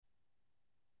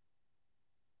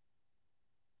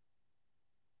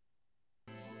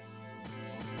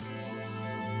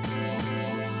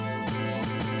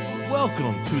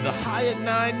Welcome to the High at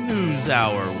 9 News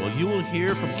Hour, where you will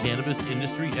hear from cannabis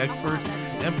industry experts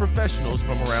and professionals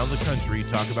from around the country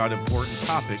talk about important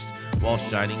topics while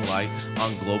shining light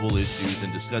on global issues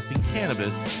and discussing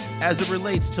cannabis as it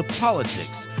relates to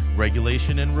politics,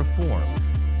 regulation and reform,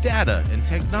 data and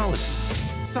technology,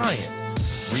 science,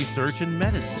 research and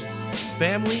medicine,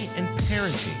 family and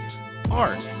parenting,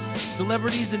 art,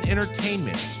 celebrities and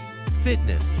entertainment,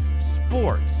 fitness,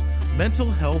 sports,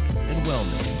 mental health and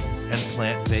wellness, and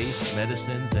plant-based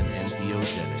medicines and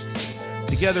entheogenics.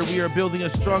 Together, we are building a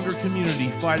stronger community,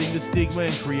 fighting the stigma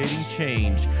and creating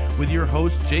change. With your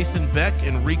hosts, Jason Beck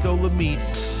and Rico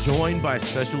Lamitte, joined by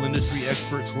special industry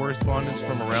expert correspondents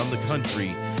from around the country,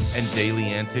 and daily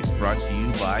antics brought to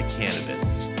you by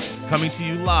Cannabis. Coming to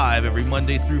you live every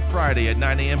Monday through Friday at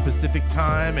 9 a.m. Pacific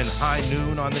Time and high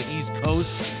noon on the East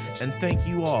Coast. And thank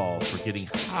you all for getting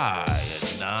high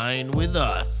at 9 with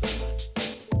us.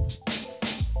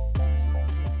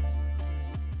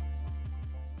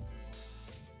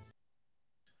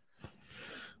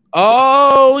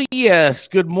 Oh, yes.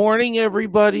 Good morning,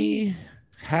 everybody.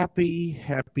 Happy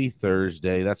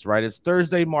Thursday. That's right. It's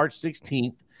Thursday, March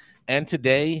 16th, and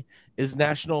today is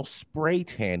National Spray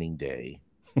Tanning Day.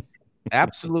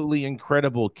 Absolutely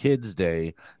incredible Kids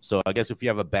Day. So I guess if you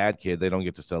have a bad kid, they don't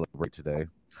get to celebrate today.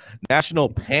 National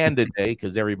Panda Day,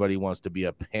 because everybody wants to be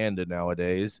a panda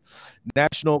nowadays.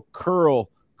 National Curl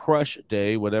Crush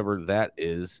Day, whatever that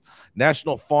is.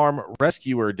 National Farm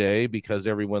Rescuer Day, because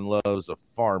everyone loves a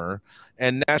farmer.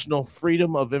 And National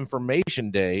Freedom of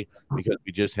Information Day, because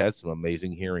we just had some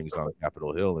amazing hearings on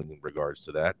Capitol Hill in regards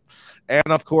to that. And,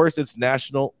 of course, it's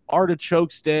National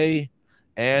Artichokes Day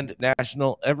and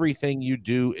National Everything You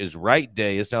Do Is Right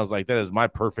Day. It sounds like that is my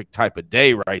perfect type of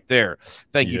day right there.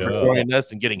 Thank you for joining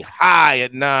us and getting high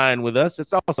at 9 with us.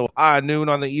 It's also high noon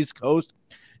on the East Coast.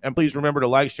 And please remember to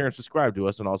like, share, and subscribe to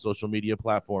us on all social media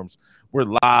platforms. We're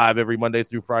live every Monday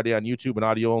through Friday on YouTube and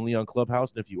audio only on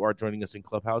Clubhouse. And if you are joining us in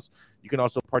Clubhouse, you can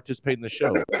also participate in the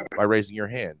show by raising your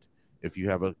hand if you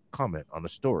have a comment on a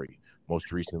story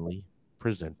most recently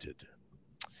presented.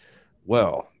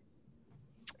 Well,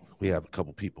 we have a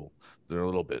couple people that are a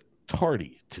little bit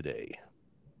tardy today,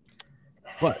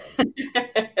 but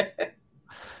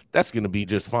that's going to be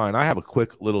just fine. I have a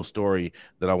quick little story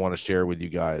that I want to share with you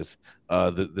guys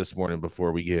this morning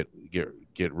before we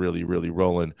get really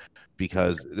rolling,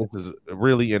 because this is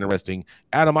really interesting.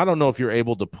 Adam, I don't know if you're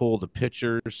able to pull the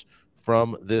pictures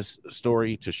from this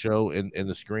story to show in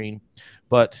the screen,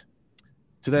 but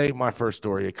today my first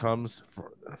story, it comes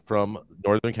from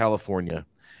Northern California,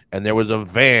 and there was a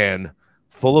van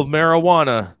full of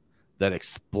marijuana that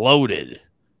exploded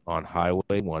on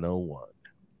Highway 101.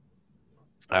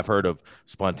 I've heard of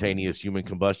spontaneous human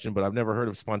combustion, but I've never heard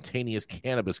of spontaneous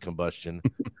cannabis combustion.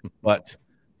 But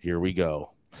here we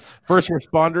go. First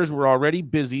responders were already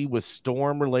busy with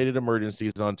storm-related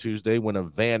emergencies on Tuesday when a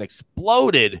van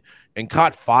exploded and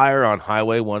caught fire on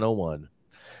Highway 101.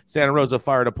 Santa Rosa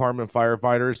Fire Department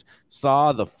firefighters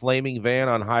saw the flaming van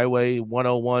on Highway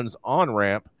 101's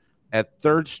on-ramp at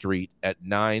 3rd Street at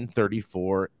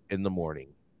 9:34 in the morning.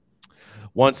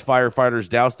 Once firefighters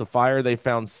doused the fire, they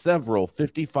found several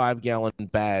 55-gallon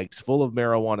bags full of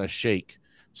marijuana shake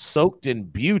soaked in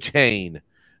butane.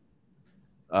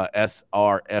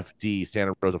 SRFD,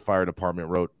 Santa Rosa Fire Department,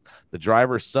 wrote. The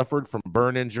driver suffered from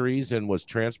burn injuries and was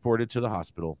transported to the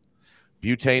hospital.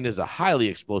 Butane is a highly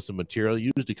explosive material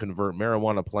used to convert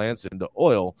marijuana plants into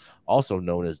oil, also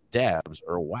known as dabs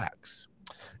or wax.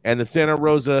 And the Santa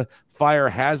Rosa Fire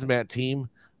Hazmat Team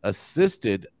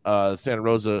assisted Santa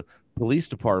Rosa Police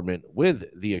Department with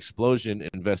the explosion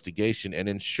investigation and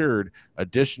ensured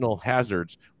additional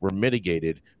hazards were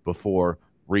mitigated before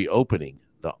reopening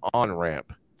the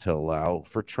on-ramp to allow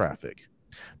for traffic.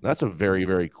 That's a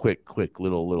very quick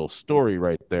little story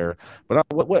right there. But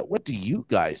what do you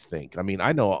guys think? I mean,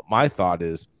 I know my thought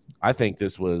is I think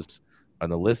this was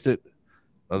an illicit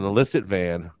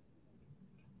van.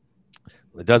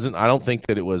 I don't think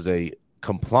that it was a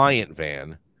compliant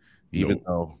van, even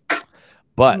though.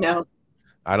 But no.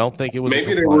 I don't think it was.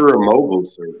 Maybe they were a mobile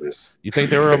service. You think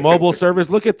they were a mobile service?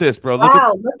 Look at this, bro. Look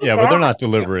at but they're not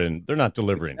delivering. They're not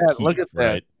delivering. Yeah, heat, look at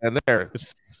that. right? And there.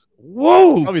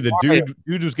 Whoa! Probably the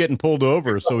dude was getting pulled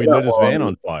over, so he lit his van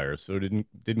on fire, so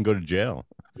didn't go to jail.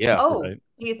 Yeah. Oh, right?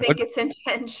 do you think it's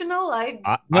intentional? I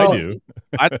do.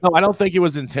 I don't think it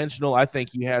was intentional. I think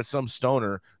he had some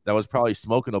stoner that was probably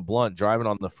smoking a blunt driving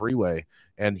on the freeway,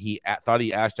 and he thought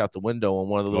he ashed out the window, and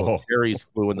one of the little cherries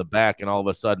flew in the back, and all of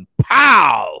a sudden,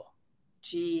 pow!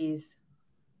 Jeez.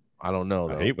 I don't know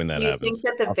I though. hate when that Do you happens. think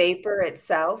that the vapor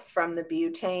itself from the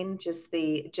butane, just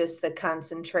the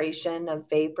concentration of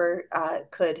vapor,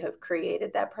 could have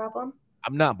created that problem?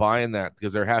 I'm not buying that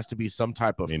because there has to be some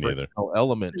type of Me neither. frictional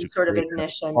element Some to sort of create that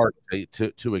ignition. spark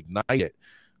to ignite it.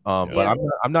 But Yeah.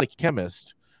 I'm not a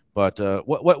chemist. But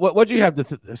what do you have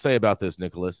to say about this,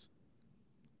 Nicholas?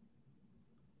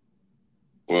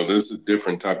 Well, there's a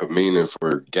different type of meaning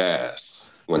for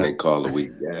gas when they call it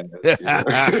weed gas. You know?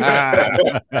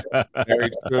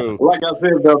 Very true. Like I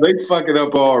said, though, they fuck it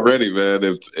up already, man.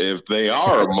 If they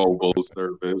are a mobile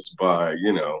service by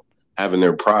having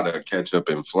their product catch up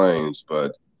in flames,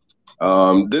 but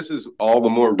this is all the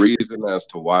more reason as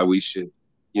to why we should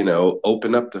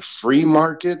open up the free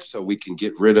market so we can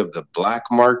get rid of the black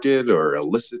market or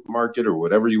illicit market or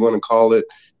whatever you want to call it,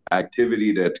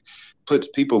 activity that puts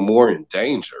people more in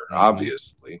danger,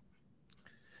 obviously.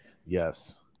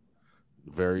 Yes.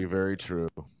 Very, very true.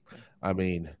 I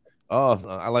mean,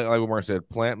 I like what Mark said,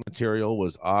 plant material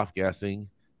was off-gassing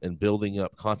and building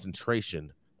up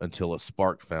concentration until a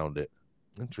spark found it.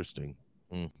 Interesting.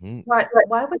 Why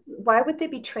would they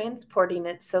be transporting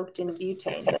it soaked in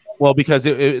butane? Well, because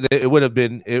it would have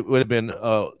been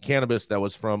cannabis that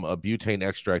was from a butane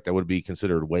extract that would be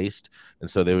considered waste, and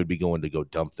so they would be going to go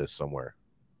dump this somewhere.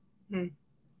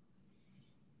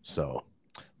 So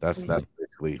that's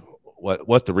basically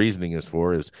what the reasoning is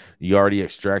for. Is you already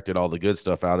extracted all the good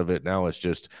stuff out of it. Now it's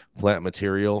just plant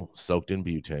material soaked in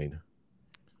butane.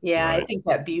 Yeah, Right. I think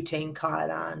that butane caught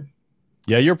on.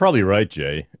 Yeah, you're probably right,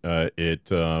 Jay.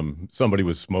 Somebody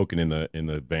was smoking in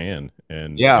the van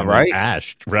and right, then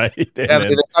ashed, right? And yeah, then,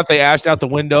 they thought they ashed out the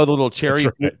window, the little cherry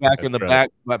That's flew right, back in the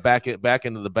that's back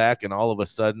into the back, and all of a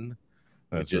sudden,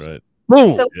 that's just right.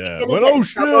 boom. So is Yeah. he Well, going to get oh, in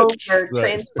trouble shit. for Right.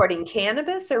 transporting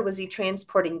cannabis, or was he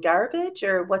transporting garbage,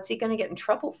 or what's he going to get in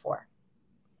trouble for?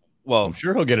 Well, I'm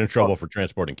sure he'll get in trouble for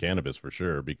transporting cannabis for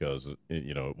sure because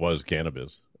it was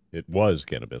cannabis. It was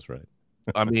cannabis, right?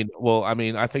 I mean,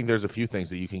 I think there's a few things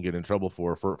that you can get in trouble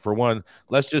for. For one,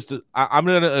 I'm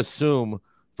going to assume,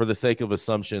 for the sake of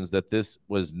assumptions, that this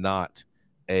was not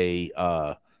a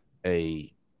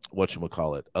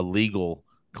whatchamacallit, a legal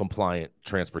compliant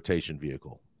transportation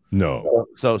vehicle. No.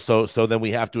 So then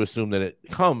we have to assume that it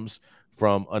comes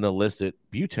from an illicit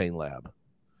butane lab.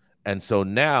 And so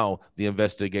now the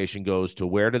investigation goes to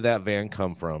where did that van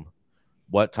come from?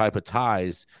 What type of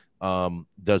ties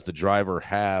does the driver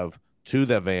have to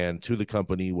that van, to the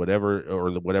company,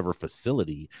 whatever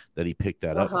facility that he picked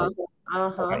that up from?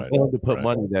 I'm willing to put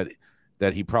money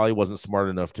that he probably wasn't smart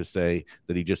enough to say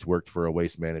that he just worked for a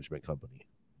waste management company.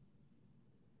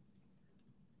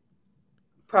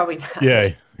 Probably not. Yeah,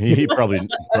 he probably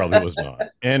was not,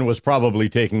 and was probably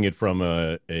taking it from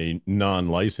a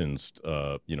non-licensed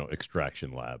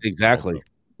extraction lab. Exactly. Also.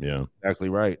 Yeah. Exactly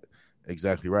right.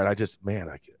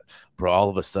 Bro, all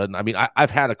of a sudden, I mean, I've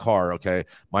had a car. Okay,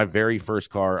 my very first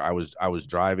car, I was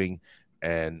driving,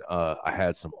 and I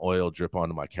had some oil drip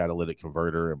onto my catalytic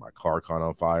converter, and my car caught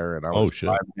on fire. And I was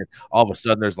driving it. All of a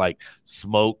sudden, there's like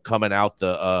smoke coming out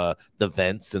the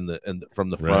vents and from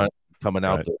the front, coming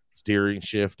out the steering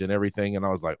shift and everything. And I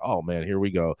was like, oh man, here we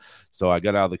go. So I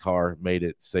got out of the car, made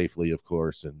it safely, of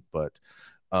course, but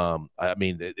I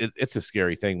mean, it's a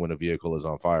scary thing when a vehicle is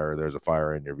on fire. There's a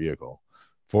fire in your vehicle.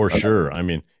 For sure. I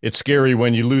mean, it's scary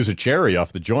when you lose a cherry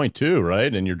off the joint too,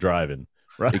 right? And you're driving,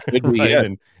 right? It could be, right? yeah.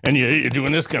 And you're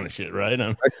doing this kind of shit, right?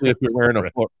 Especially if you're wearing a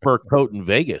fur coat in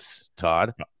Vegas,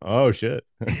 Todd. Oh, shit.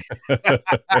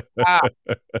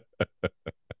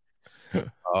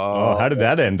 How did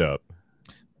that end up?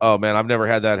 Oh man, I've never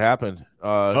had that happen.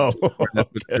 Okay.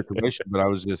 But I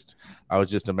was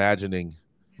just imagining.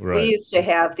 Right. We used to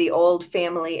have the old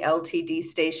family LTD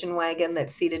station wagon that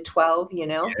seated 12,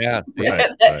 Yeah.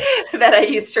 that I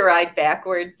used to ride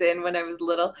backwards in when I was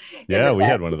little. Yeah, we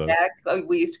had one of those.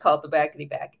 We used to call it the backity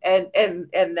back. And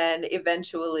then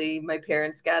eventually my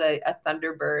parents got a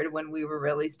Thunderbird when we were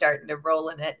really starting to roll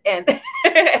in it. And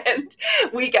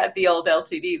we got the old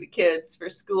LTD, the kids, for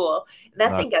school. And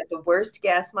that thing got the worst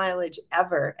gas mileage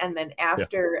ever. And then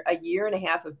after a year and a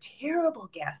half of terrible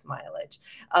gas mileage,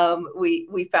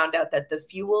 we found out that the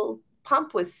fuel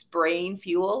pump was spraying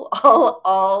fuel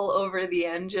all over the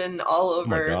engine, all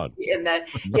over. Oh my God. And that,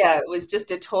 it was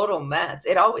just a total mess.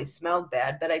 It always smelled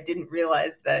bad, but I didn't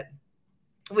realize that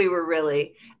we were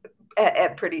really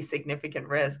at pretty significant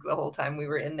risk the whole time we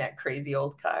were in that crazy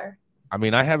old car. I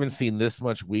mean, I haven't seen this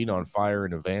much weed on fire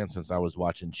in a van since I was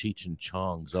watching Cheech and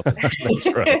Chong's up. That's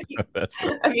right. That's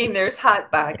right. I mean, there's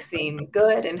hotboxing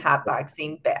good and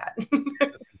hotboxing bad.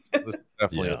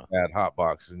 definitely Yeah. a bad hot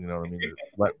box, and you know what I mean,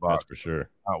 wet box. That's for sure.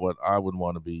 Not what I would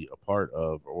want to be a part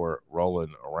of or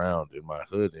rolling around in my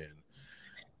hood in.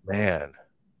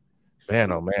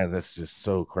 Man, oh man, that's just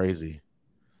so crazy.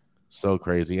 So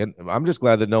crazy. And I'm just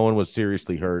glad that no one was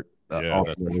seriously hurt Yeah, that's for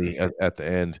ultimately sure. at the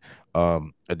end.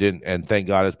 I didn't, and thank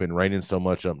God it's been raining so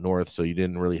much up north, so you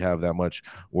didn't really have that much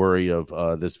worry of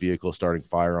this vehicle starting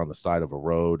fire on the side of a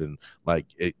road and like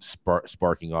it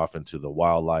sparking off into the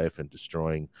wildlife and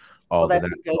destroying all Well, the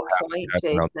that's a good point, habitat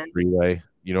around the Jason. freeway.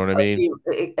 You know what I mean?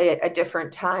 A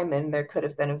different time, and there could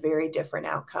have been a very different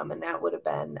outcome, and that would have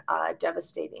been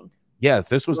devastating. Yeah, if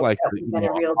this was That like would have been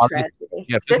a real tragedy.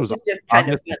 yeah, if this was is just kind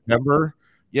of August, September,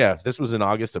 yeah, if this was in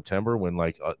August, September, when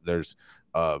like there's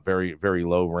very, very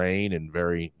low rain and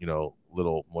very,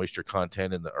 little moisture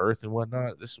content in the earth and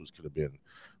whatnot, this could have been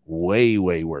way,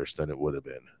 way worse than it would have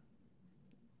been.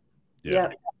 Yeah.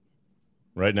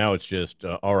 Right now, it's just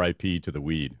R.I.P. to the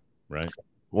weed, right?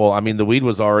 Well, I mean, the weed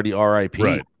was already R.I.P.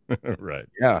 Right. Right.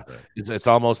 Yeah, Right. it's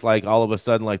almost like all of a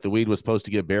sudden, like the weed was supposed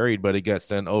to get buried, but it got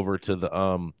sent over to the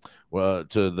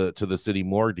to the city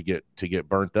morgue to get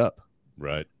burnt up.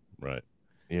 Right. Right.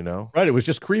 Right. It was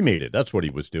just cremated. That's what he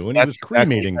was doing. He was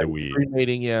cremating the weed.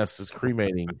 Cremating, yes, it's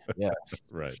cremating. Yes.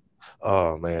 Right.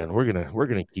 Oh man, we're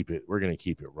gonna keep it. We're gonna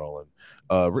keep it rolling.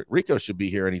 Rico should be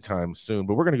here anytime soon,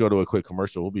 but we're gonna go to a quick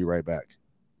commercial. We'll be right back.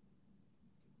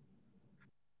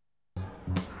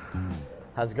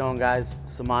 How's it going, guys?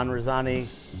 Saman Razani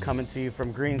coming to you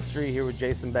from Green Street here with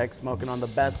Jason Beck, smoking on the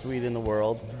best weed in the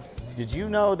world. Did you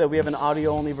know that we have an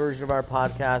audio-only version of our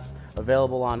podcast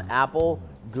available on Apple,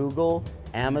 Google,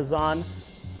 Amazon,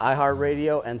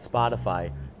 iHeartRadio, and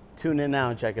Spotify? Tune in now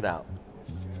and check it out.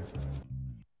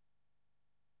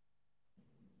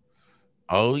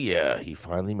 Oh yeah, he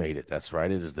finally made it. That's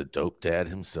right. It is the dope dad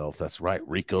himself. That's right,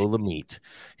 Rico Lamitte.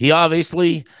 He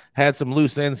obviously had some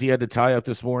loose ends he had to tie up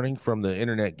this morning from the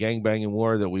internet gangbanging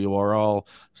war that we were all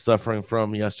suffering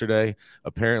from yesterday.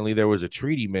 Apparently, there was a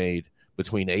treaty made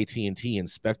between AT&T and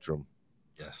Spectrum.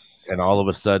 Yes. And all of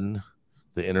a sudden,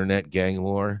 the internet gang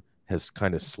war has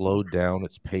kind of slowed down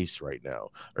its pace right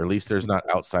now, or at least there's not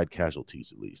outside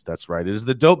casualties. At least that's right. It is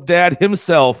the dope dad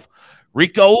himself,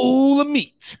 Rico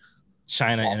Lamitte.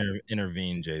 China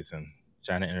intervened, Jason.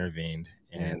 China intervened,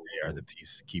 and they are the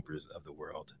peacekeepers of the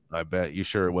world. I bet. You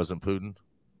sure it wasn't Putin?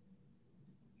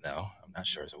 No, I'm not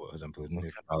sure it wasn't Putin. Okay.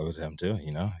 It probably was him too.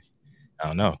 I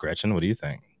don't know. Gretchen, what do you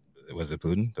think? Was it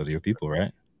Putin? Those are your people,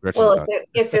 right? Well,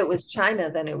 if it was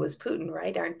China, then it was Putin,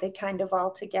 right? Aren't they kind of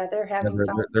all together having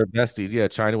fun? They're besties. Yeah,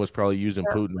 China was probably using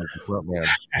Putin as the front man.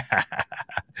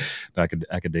 No,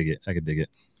 I could dig it.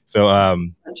 So,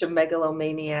 bunch of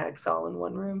megalomaniacs all in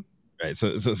one room. Right.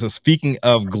 So speaking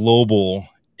of global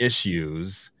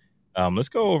issues, let's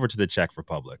go over to the Czech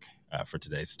Republic for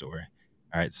today's story.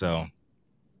 All right. So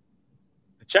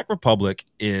the Czech Republic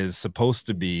is supposed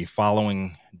to be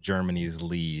following Germany's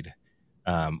lead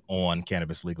on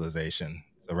cannabis legalization.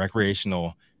 So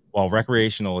while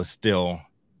recreational is still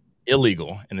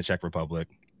illegal in the Czech Republic,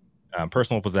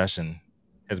 personal possession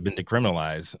has been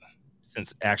decriminalized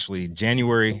since actually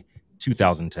January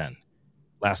 2010.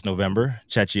 Last November,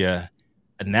 Czechia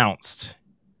announced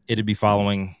it'd be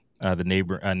following the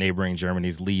neighboring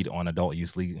Germany's lead on adult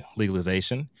use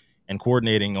legalization and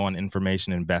coordinating on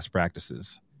information and best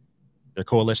practices. Their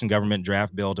coalition government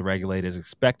draft bill to regulate is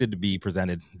expected to be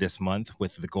presented this month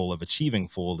with the goal of achieving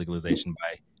full legalization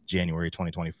by January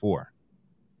 2024.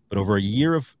 But after over a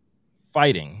year of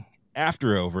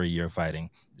fighting,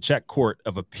 the Czech Court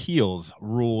of Appeals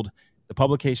ruled the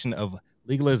publication of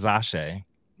Legalizace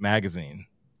magazine,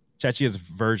 Czechia's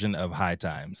version of High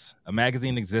Times, a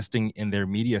magazine existing in their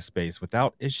media space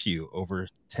without issue over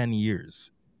 10 years,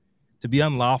 to be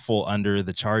unlawful under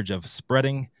the charge of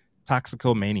spreading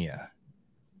toxicomania.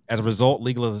 As a result,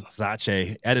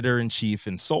 Legalizace editor-in-chief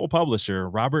and sole publisher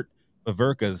Robert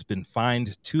Vavrka has been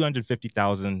fined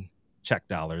 250,000 Czech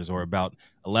dollars, or about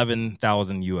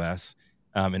 11,000 US,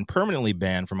 and permanently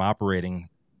banned from operating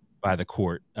by the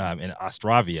court in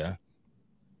Ostravia,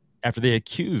 after they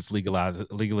accused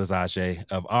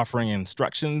Legalizace of offering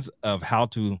instructions of how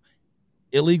to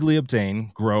illegally obtain,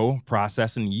 grow,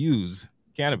 process, and use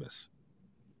cannabis.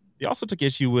 They also took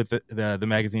issue with the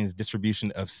magazine's distribution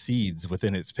of seeds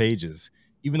within its pages,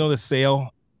 even though the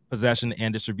sale, possession,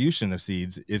 and distribution of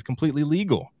seeds is completely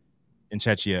legal in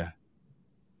Czechia.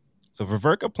 So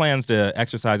Vavrka plans to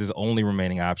exercise his only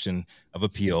remaining option of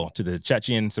appeal to the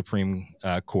Chechen Supreme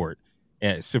Court,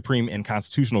 Supreme and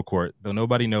Constitutional Court, though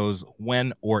nobody knows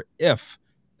when or if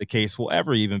the case will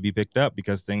ever even be picked up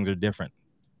because things are different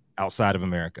outside of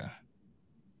America.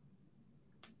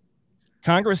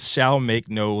 Congress shall make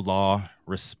no law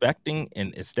respecting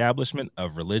an establishment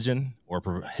of religion or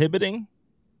prohibiting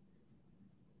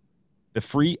the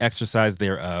free exercise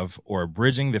thereof, or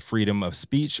abridging the freedom of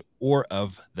speech or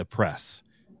of the press,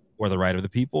 or the right of the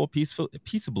people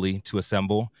peaceably to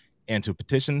assemble and to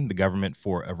petition the government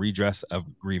for a redress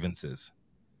of grievances.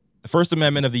 The First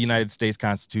Amendment of the United States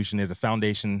Constitution is a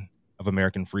foundation of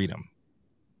American freedom.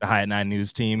 The High at Nine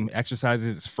News team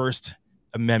exercises its First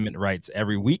Amendment rights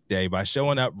every weekday by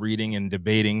showing up, reading, and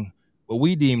debating what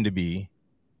we deem to be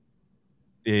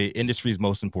the industry's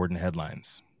most important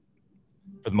headlines.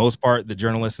 For the most part, the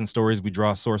journalists and stories we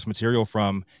draw source material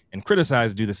from and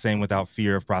criticize do the same without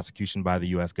fear of prosecution by the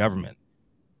U.S. government.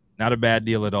 Not a bad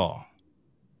deal at all.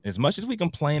 As much as we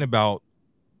complain about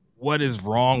what is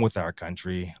wrong with our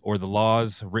country or the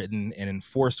laws written and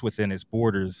enforced within its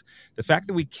borders, the fact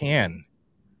that we can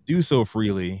do so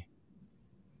freely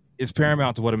is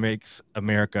paramount to what makes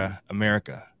America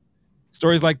America.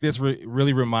 Stories like this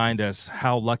really remind us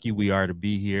how lucky we are to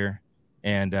be here,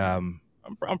 and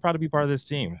I'm proud to be part of this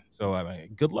team. So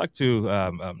good luck to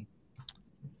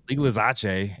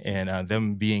Legalizace and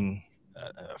them being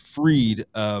freed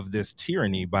of this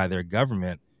tyranny by their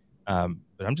government.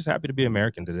 But I'm just happy to be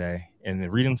American today. And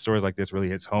reading stories like this really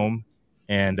hits home.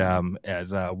 And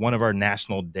as one of our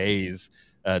national days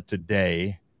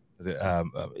today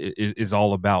is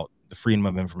all about the freedom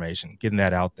of information, getting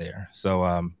that out there.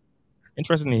 So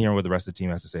interested in hearing what the rest of the team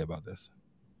has to say about this.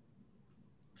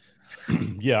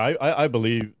 Yeah, I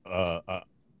believe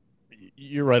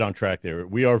you're right on track there.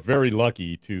 We are very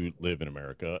lucky to live in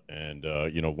America. And,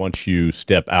 once you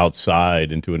step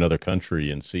outside into another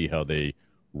country and see how they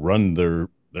run their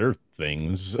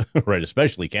things, right,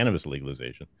 especially cannabis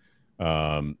legalization,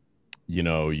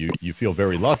 you feel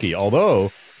very lucky.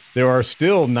 Although there are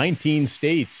still 19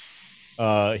 states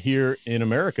here in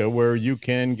America where you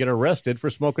can get arrested for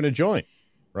smoking a joint,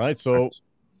 right? So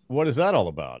what is that all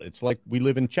about? It's like we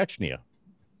live in Chechnya.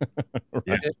 Right?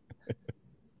 Yeah.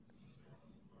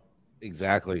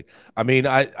 Exactly. I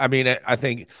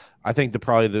think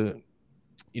the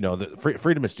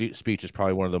freedom of speech is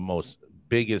probably one of the most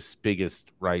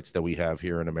biggest rights that we have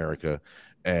here in America,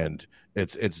 and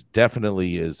it's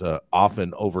definitely is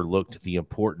often overlooked, the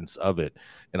importance of it.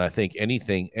 And I think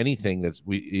anything that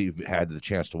we've had the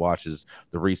chance to watch is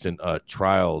the recent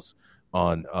trials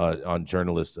on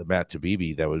journalist Matt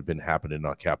Taibbi that would have been happening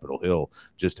on Capitol Hill,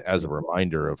 just as a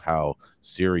reminder of how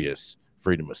serious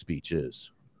freedom of speech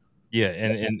is. Yeah,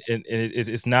 and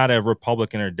it's not a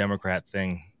Republican or Democrat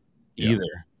thing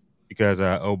either, because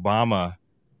Obama,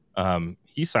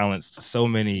 he silenced so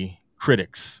many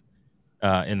critics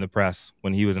in the press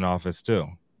when he was in office too.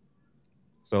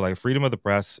 So like freedom of the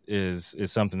press is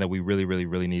something that we really, really,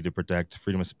 really need to protect.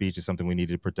 Freedom of speech is something we need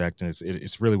to protect, and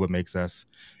it's really what makes us,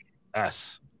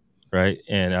 right?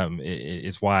 And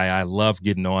it's why I love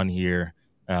getting on here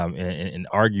and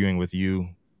arguing with you.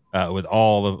 With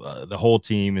all of the whole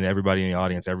team and everybody in the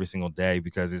audience every single day,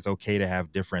 because it's okay to have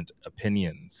different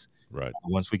opinions. Right.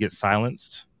 Once we get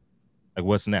silenced, like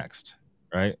what's next,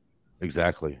 right?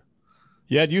 Exactly.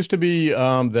 Yeah, it used to be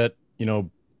that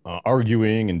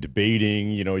arguing and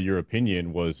debating, your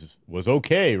opinion was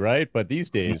okay, right? But these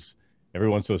days,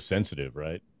 everyone's so sensitive,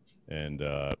 right? And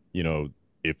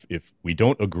if we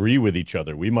don't agree with each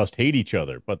other, we must hate each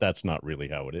other. But that's not really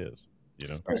how it is.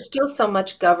 There's still so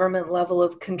much government level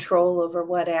of control over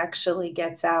what actually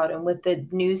gets out. And with the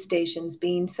news stations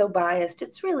being so biased,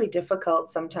 it's really difficult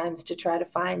sometimes to try to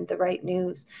find the right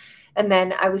news. And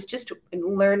then I was just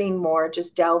learning more,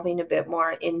 just delving a bit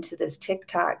more into this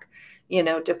TikTok,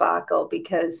 debacle,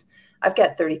 because I've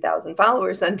got 30,000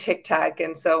 followers on TikTok.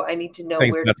 And so I need to know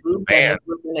where to move them if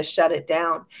we're going to shut it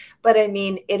down. But I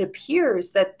mean, it appears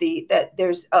that that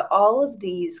there's all of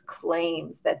these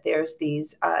claims that there's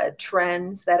these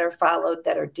trends that are followed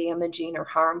that are damaging or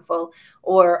harmful,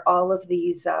 or all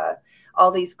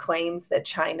these claims that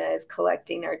China is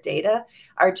collecting our data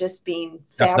are just being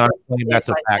that's not a claim, that's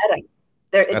a fact.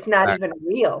 It's not even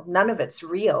real. None of it's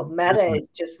real. Meta is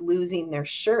just losing their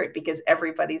shirt because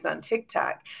everybody's on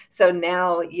TikTok. So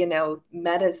now,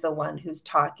 Meta's the one who's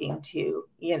talking to,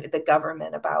 the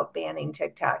government about banning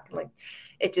TikTok. Like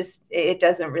it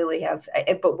doesn't really have,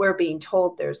 but we're being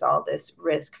told there's all this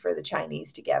risk for the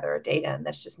Chinese to gather our data, and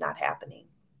that's just not happening.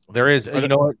 There is,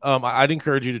 I'd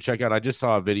encourage you to check out. I just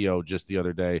saw a video just the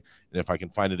other day, and if I can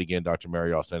find it again, Dr.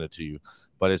 Mary, I'll send it to you.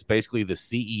 But it's basically the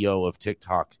CEO of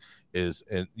TikTok is,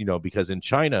 and because in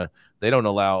China they don't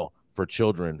allow for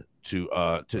children to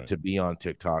be on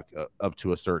TikTok up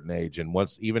to a certain age, and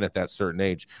even at that certain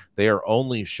age, they are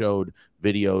only showed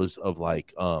videos of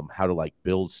like how to like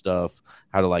build stuff,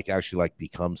 how to like actually like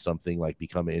become something, like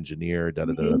become an engineer.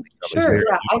 Sure,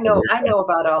 yeah, I know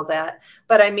about all that,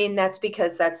 but I mean that's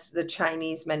because that's the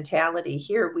Chinese mentality.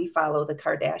 Here we follow the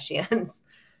Kardashians.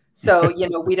 So, you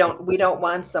know, we don't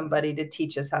want somebody to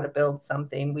teach us how to build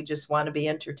something. We just want to be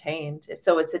entertained.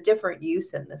 So it's a different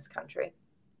use in this country.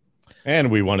 And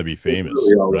we want to be famous,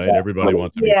 right? Everybody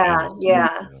wants to be famous.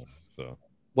 Yeah. So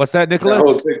what's that, The Nicholas?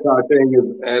 whole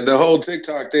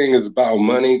TikTok thing is about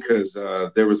money because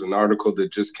there was an article that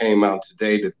just came out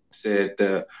today that said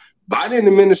the Biden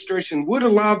administration would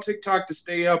allow TikTok to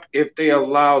stay up if they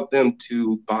allowed them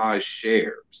to buy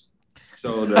shares.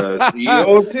 So the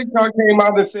CEO of TikTok came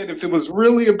out and said if it was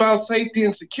really about safety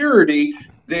and security,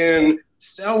 then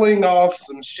selling off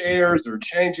some shares or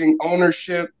changing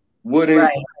ownership wouldn't,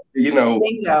 be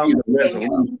the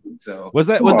resolution. So was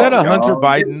that a Hunter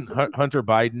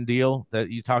Biden deal that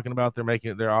you talking about?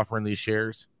 They're offering these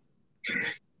shares,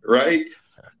 right?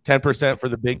 10% for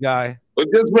the big guy. But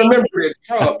just remember that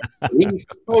Trump, he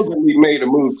supposedly made a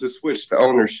move to switch the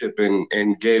ownership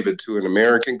and gave it to an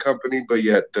American company, but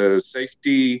yet the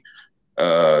safety,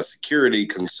 security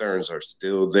concerns are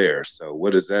still there. So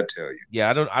what does that tell you? Yeah,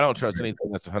 I don't trust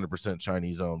anything that's 100%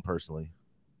 Chinese owned personally.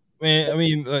 Man, I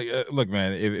mean, look,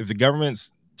 man, if the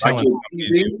government's telling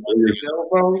your cell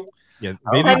phone. Yeah,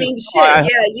 I mean,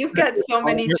 shit. Yeah, you've got so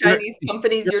many Chinese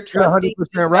companies you're trusting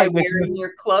just by wearing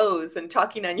your clothes and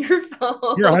talking on your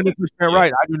phone. You're 100%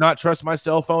 right. I do not trust my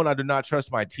cell phone. I do not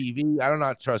trust my TV. I do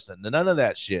not trust none of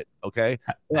that shit. Okay.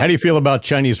 How do you feel about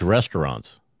Chinese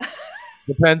restaurants?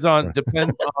 Depends on who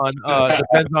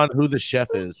the chef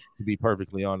is. To be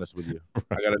perfectly honest with you,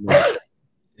 I gotta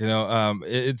know.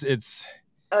 It's.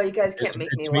 Oh, you guys can't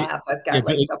make me laugh. I've got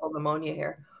like double pneumonia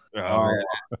here.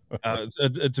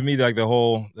 To me, like the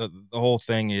whole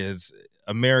thing is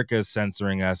America is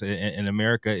censoring us, and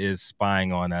America is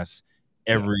spying on us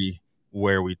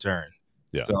everywhere we turn.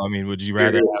 Yeah. So, I mean, would you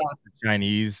rather have the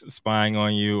Chinese spying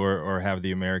on you or have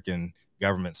the American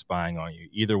government spying on you?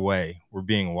 Either way, we're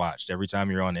being watched. Every time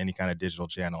you're on any kind of digital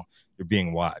channel, you're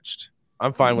being watched.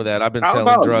 I'm fine with that. I've been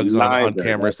selling drugs on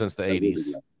camera since the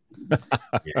 80s.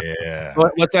 Yeah.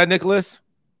 What's that, Nicholas?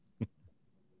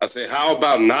 I say, how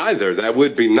about neither? That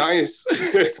would be nice.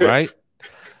 Right.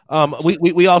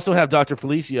 We also have Dr.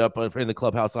 Felicia up in the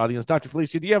Clubhouse audience. Dr.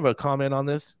 Felicia, do you have a comment on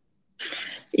this?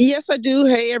 Yes, I do.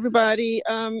 Hey, everybody.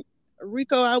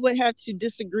 Rico, I would have to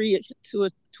disagree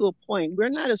to a point. We're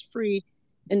not as free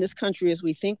in this country as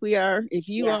we think we are. If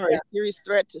you are a serious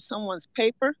threat to someone's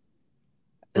paper,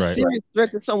 a serious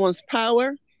threat to someone's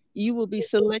power, you will be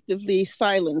selectively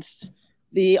silenced.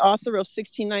 The author of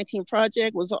 1619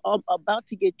 Project was about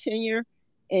to get tenure,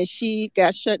 and she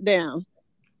got shut down.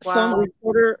 Wow. Some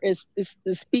reporter is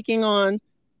speaking on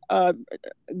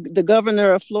the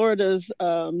governor of Florida's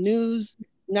news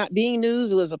not being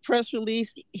news. It was a press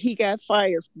release. He got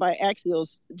fired by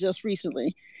Axios just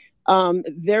recently.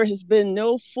 There has been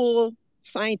no full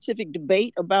scientific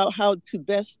debate about how to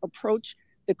best approach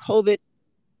the COVID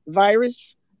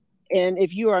virus. And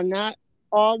if you are not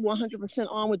all 100%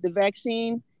 on with the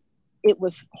vaccine, it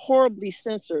was horribly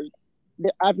censored.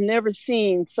 I've never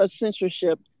seen such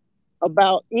censorship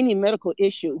about any medical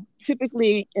issue.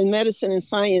 Typically in medicine and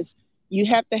science, you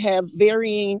have to have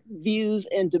varying views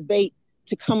and debate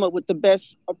to come up with the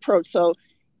best approach. So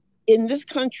in this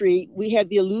country, we have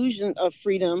the illusion of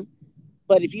freedom,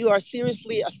 but if you are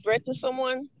seriously a threat to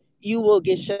someone, you will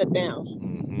get shut down.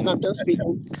 Mm-hmm. And I'm done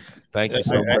speaking. Thank you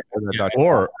so much for that,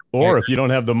 Dr. Or if you don't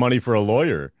have the money for a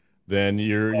lawyer, then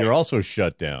you're also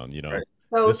shut down. You know,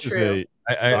 so this true.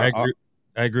 I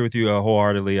agree with you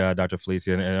wholeheartedly, Dr.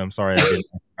 Felicia, and I'm sorry I didn't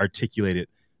articulate it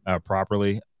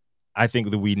properly. I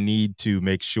think that we need to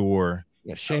make sure.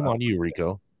 Yeah, shame on you,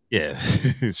 Rico. Yeah,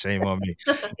 shame on me.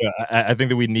 Yeah, I think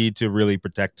that we need to really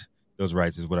protect those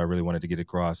rights is what I really wanted to get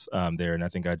across there, and I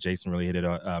think Jason really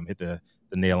hit the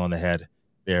nail on the head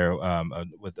there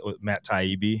with Matt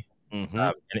Taibbi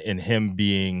and him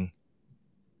being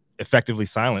effectively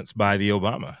silenced by the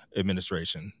Obama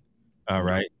administration,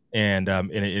 right? And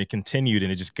it continued,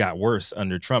 and it just got worse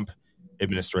under Trump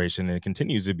administration, and it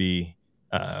continues to be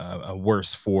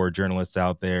worse for journalists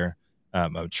out there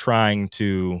trying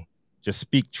to just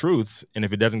speak truths. And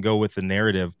if it doesn't go with the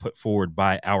narrative put forward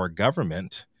by our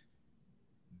government,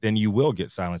 then you will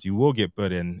get silenced. You will get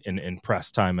put in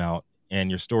press timeout, and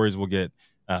your stories will get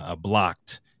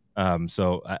blocked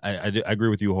So I agree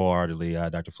with you wholeheartedly,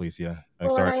 Dr. Felicia.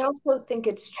 Well, and I also think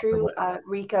it's true,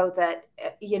 Rico, that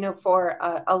for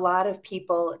a lot of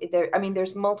people,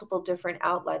 there's multiple different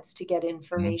outlets to get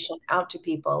information out to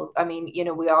people. I mean,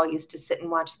 we all used to sit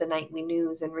and watch the nightly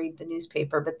news and read the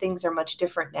newspaper, but things are much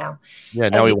different now. Yeah,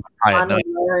 now we want to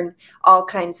learn all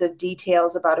kinds of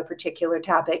details about a particular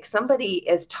topic. Somebody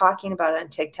is talking about it on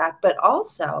TikTok, but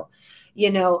also,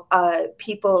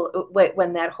 people,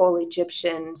 when that whole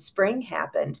Egyptian spring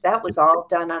happened, that was all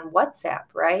done on WhatsApp,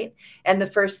 right? And the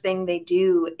first thing they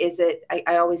do is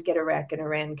I always get Iraq and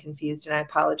Iran confused, and I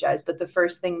apologize, but the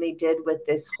first thing they did with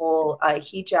this whole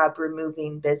hijab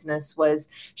removing business was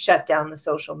shut down the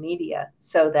social media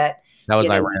so that was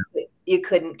Iran. You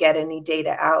couldn't get any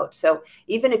data out. So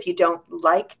even if you don't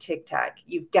like TikTok,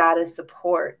 you've got to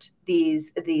support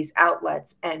these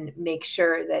outlets and make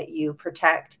sure that you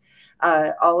protect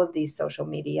all of these social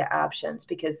media options,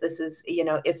 because this is,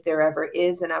 if there ever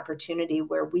is an opportunity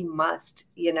where we must,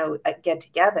 get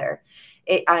together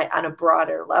on a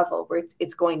broader level, where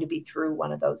it's going to be through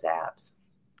one of those apps.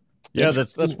 Yeah,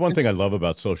 that's one thing I love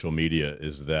about social media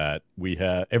is that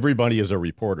everybody is a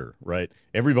reporter, right?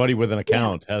 Everybody with an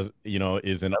account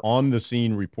is an on the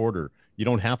scene reporter. You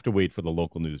don't have to wait for the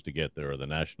local news to get there or the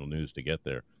national news to get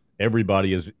there.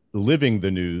 Everybody is living the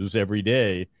news every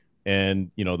day. And,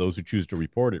 those who choose to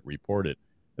report it.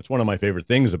 That's one of my favorite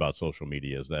things about social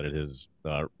media, is that it has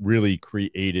really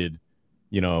created,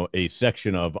 a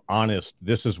section of honest,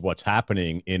 this is what's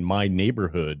happening in my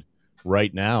neighborhood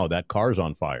right now. That car's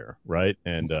on fire, right?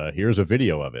 And here's a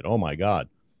video of it. Oh, my God.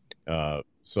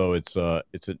 So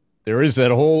there is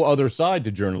that whole other side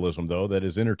to journalism, though, that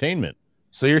is entertainment.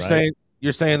 So you're saying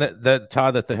that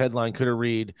Todd, that the headline could have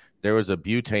read, there was a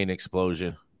butane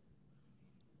explosion.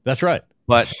 That's right.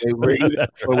 But they read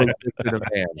That's right.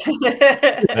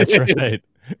 That's right.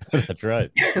 That's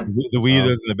right. The weed that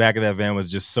was in the back of that van was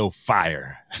just so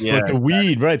fire. Yeah, but the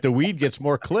weed, right? The weed gets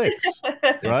more clicks,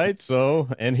 right? So,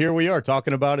 and here we are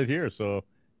talking about it here. So,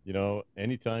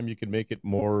 anytime you can make it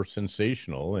more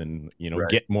sensational and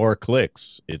get more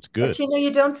clicks, it's good. But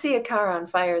you don't see a car on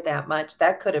fire that much.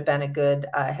 That could have been a good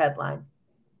headline.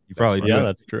 You probably do.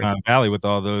 That's true. Valley with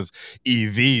all those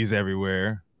EVs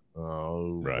everywhere.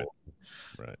 Oh, right.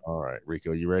 Right. All right,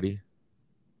 Rico, you ready?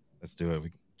 Let's do it.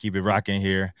 We keep it rocking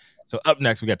here. So up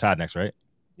next, we got Todd next, right?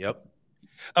 Yep.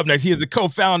 Up next, he is the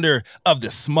co-founder of the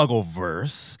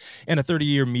Smuggleverse and a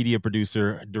 30-year media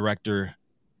producer, director,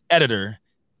 editor,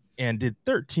 and did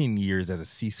 13 years as a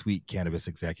C-suite cannabis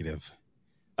executive.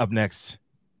 Up next,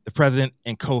 the president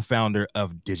and co-founder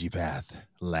of Digipath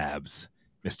Labs,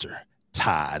 Mr.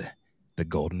 Todd, the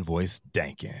Golden Voice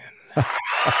Dankin.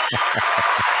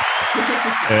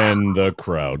 And the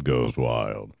crowd goes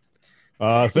wild.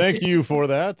 Thank you for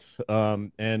that.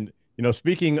 And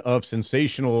speaking of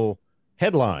sensational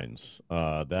headlines,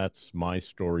 that's my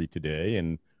story today.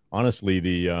 And honestly,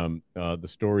 the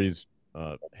story's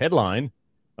headline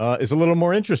is a little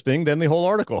more interesting than the whole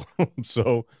article.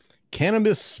 So,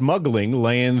 cannabis smuggling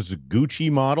lands Gucci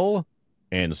model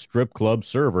and strip club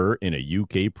server in a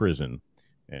UK prison.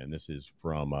 And this is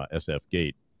from SF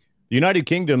Gate. The United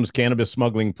Kingdom's cannabis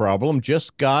smuggling problem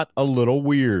just got a little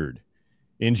weird.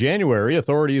 In January,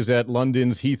 authorities at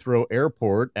London's Heathrow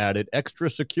Airport added extra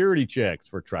security checks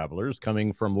for travelers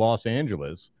coming from Los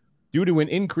Angeles due to an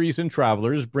increase in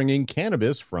travelers bringing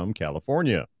cannabis from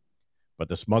California. But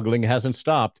the smuggling hasn't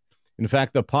stopped. In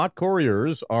fact, the pot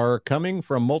couriers are coming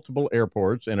from multiple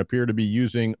airports and appear to be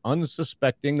using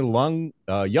unsuspecting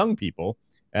young people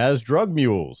as drug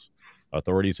mules.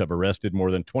 Authorities have arrested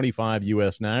more than 25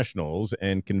 U.S. nationals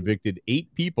and convicted 8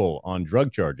 people on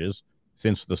drug charges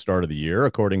since the start of the year,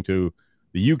 according to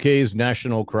the UK's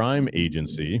National Crime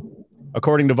Agency.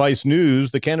 According to Vice News,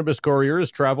 the cannabis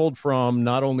couriers traveled from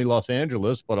not only Los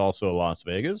Angeles, but also Las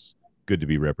Vegas. Good to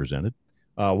be represented.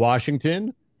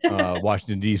 Washington,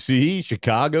 Washington, D.C.,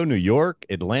 Chicago, New York,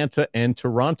 Atlanta, and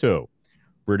Toronto.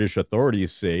 British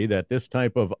authorities say that this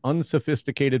type of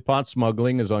unsophisticated pot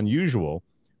smuggling is unusual,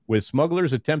 with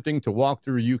smugglers attempting to walk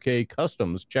through UK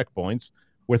customs checkpoints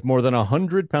with more than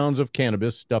 100 pounds of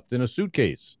cannabis stuffed in a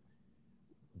suitcase.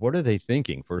 What are they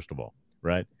thinking, first of all,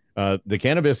 right? The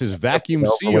cannabis is vacuum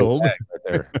sealed.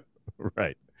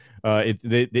 Right.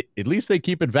 At least they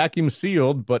keep it vacuum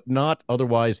sealed, but not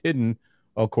otherwise hidden,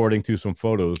 according to some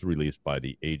photos released by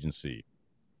the agency.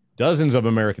 Dozens of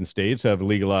American states have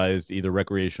legalized either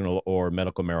recreational or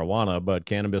medical marijuana, but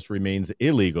cannabis remains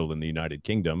illegal in the United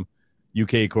Kingdom.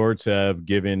 UK courts have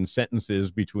given sentences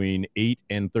between 8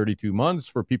 and 32 months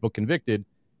for people convicted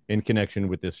in connection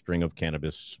with this string of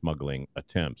cannabis smuggling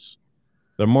attempts.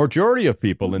 The majority of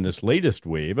people in this latest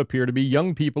wave appear to be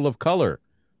young people of color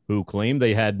who claim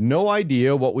they had no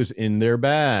idea what was in their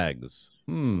bags.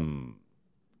 Not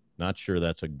sure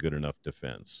that's a good enough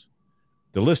defense.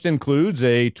 The list includes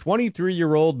a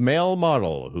 23-year-old male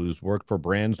model who's worked for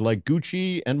brands like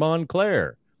Gucci and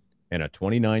Montclair, and a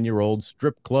 29-year-old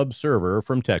strip club server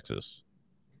from Texas.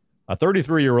 A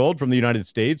 33-year-old from the United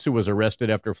States who was arrested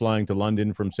after flying to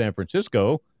London from San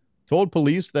Francisco told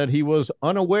police that he was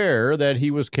unaware that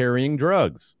he was carrying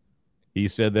drugs. He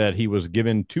said that he was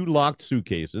given 2 locked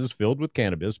suitcases filled with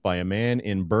cannabis by a man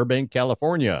in Burbank,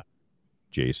 California.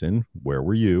 Jason, where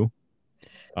were you?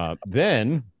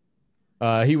 Then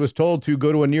he was told to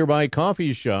go to a nearby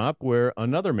coffee shop where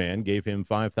another man gave him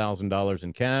 $5,000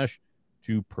 in cash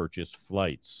to purchase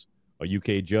flights. A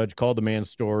UK judge called the man's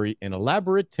story an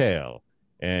elaborate tale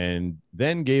and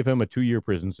then gave him a 2-year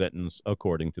prison sentence,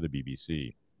 according to the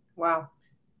BBC. Wow.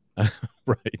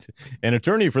 Right. An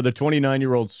attorney for the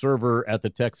 29-year-old server at the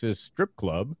Texas strip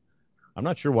club, I'm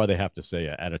not sure why they have to say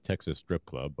at a Texas strip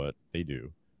club, but they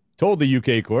do, told the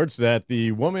UK courts that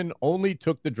the woman only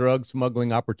took the drug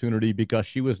smuggling opportunity because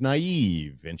she was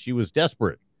naive and she was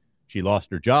desperate. She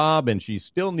lost her job and she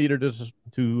still needed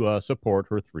to support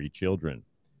her 3 children.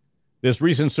 This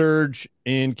recent surge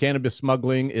in cannabis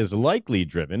smuggling is likely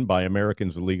driven by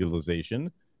Americans'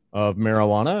 legalization of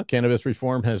marijuana. Cannabis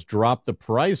reform has dropped the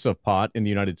price of pot in the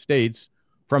United States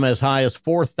from as high as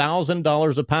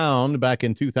 $4,000 a pound back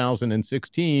in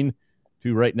 2016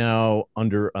 to right now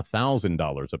under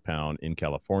 $1,000 a pound in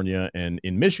California, and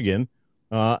in Michigan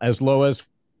as low as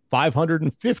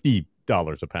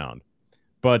 $550 a pound.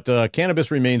 But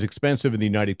cannabis remains expensive in the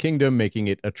United Kingdom, making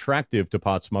it attractive to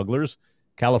pot smugglers.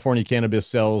 California cannabis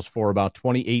sells for about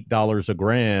 $28 a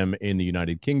gram in the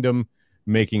United Kingdom,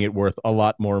 making it worth a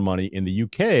lot more money in the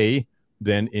UK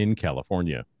than in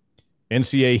California.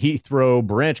 NCA Heathrow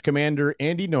branch commander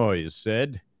Andy Noyes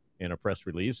said in a press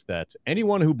release that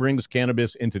anyone who brings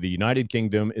cannabis into the United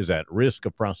Kingdom is at risk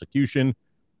of prosecution,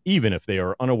 even if they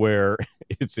are unaware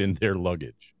it's in their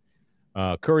luggage.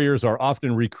 Couriers are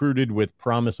often recruited with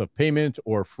promise of payment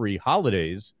or free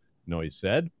holidays, Noyes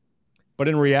said. But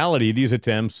in reality, these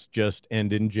attempts just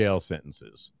end in jail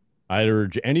sentences. I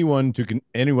urge anyone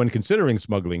considering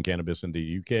smuggling cannabis in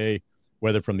the UK,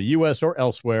 whether from the US or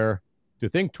elsewhere, to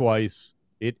think twice.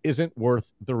 It isn't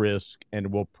worth the risk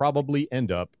and will probably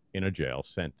end up in a jail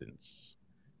sentence.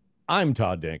 I'm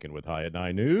Todd Dankin with High at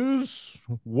 9 News.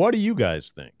 What do you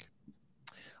guys think?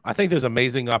 I think there's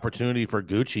amazing opportunity for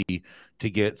Gucci to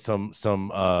get some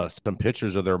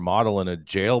pictures of their model in a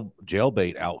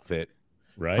jailbait outfit,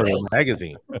 right, for a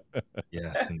magazine.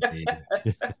 Yes, indeed.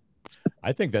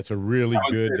 I think that's a really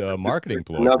good marketing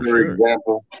ploy. Another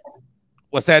example.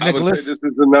 What's that, Nicholas? I would say this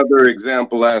is another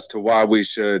example as to why we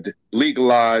should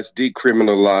legalize,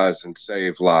 decriminalize, and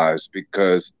save lives.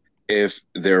 Because if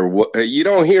you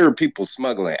don't hear people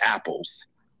smuggling apples.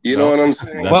 You know what I'm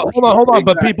saying? Well, hold on.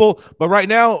 But right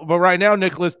now,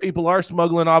 Nicholas, people are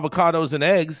smuggling avocados and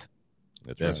eggs.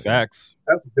 That's facts.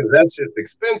 That's because that shit's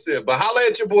expensive. But holla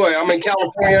at your boy. I'm in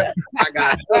California. I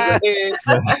got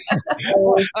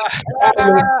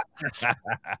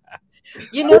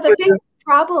You know, the big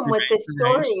problem with this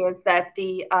story is that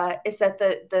the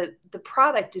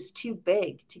product is too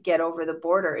big to get over the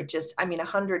border.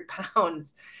 100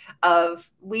 pounds of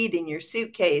weed in your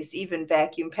suitcase, even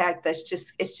vacuum packed, it's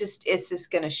just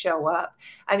going to show up.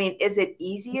 I mean, is it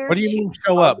easier? What do you mean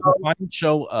show up? Define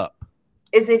show up.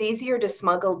 Is it easier to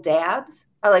smuggle dabs?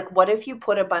 Like, what if you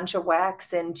put a bunch of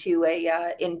wax into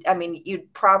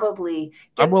you'd probably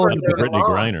get I'm willing to bet Brittany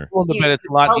Griner. It's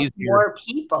a lot easier. More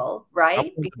people,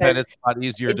 right? Because it's a lot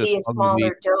easier it'd be a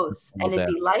smaller dose and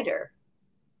it'd be lighter.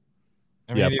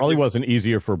 It probably wasn't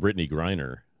easier for Brittany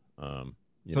Griner,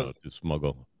 to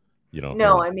smuggle.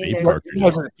 No, I mean,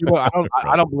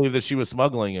 I don't believe that she was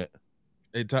smuggling it.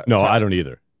 No, I don't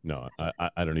either. No,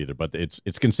 I don't either. But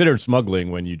it's considered smuggling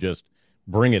when you just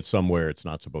bring it somewhere it's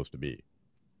not supposed to be.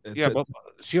 But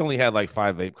she only had like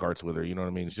 5 vape carts with her. You know what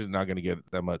I mean? She's not going to get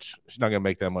that much. She's not going to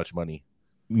make that much money.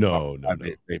 No.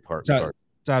 Vape carts.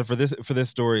 Todd, for this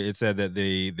story, it said that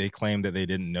they claimed that they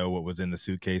didn't know what was in the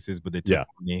suitcases, but they took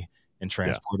money and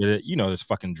transported it. You know, there's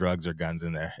fucking drugs or guns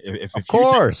in there. Of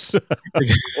course.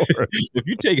 If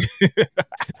you take,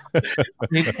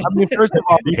 first of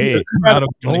all, hey,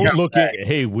 don't look at.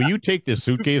 Hey, will you take this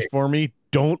suitcase for me?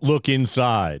 Don't look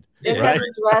inside. It Right. had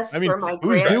a dress I mean, for my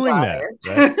who's doing that,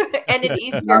 grandfather and an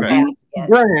Easter Right. basket.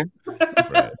 Brian,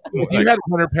 Right. If you had a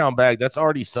 100-pound bag, that's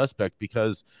already suspect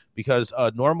because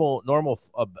normal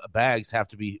bags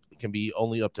can be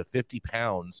only up to 50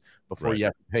 pounds before Right. you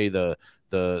have to pay the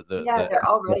They're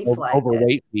already flagged.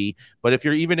 overweight fee. But if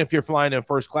you're flying in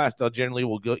first class, they'll generally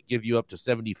give you up to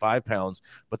 75 pounds,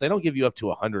 but they don't give you up to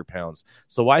 100 pounds.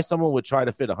 So why someone would try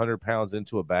to fit 100 pounds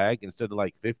into a bag instead of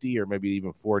like 50 or maybe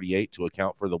even 48 to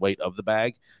account for the weight of the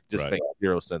bag just Right. makes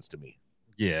zero sense to me.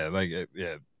 Yeah,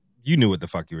 you knew what the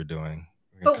fuck you were doing.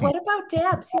 But Come what about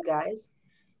dabs, you guys?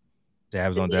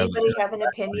 dabs Does on dabs. anybody have an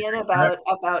opinion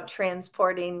about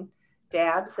transporting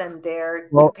dabs and their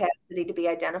Well- capacity to be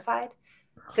identified?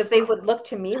 Because they would look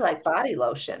to me like body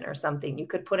lotion or something. You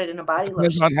could put it in a body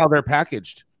Depends lotion. on how they're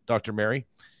packaged, Dr. Mary.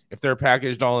 If they're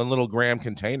packaged all in little gram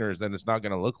containers, then it's not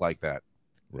going to look like that.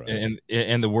 Right.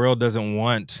 And the world doesn't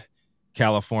want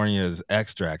California's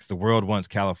extracts. The world wants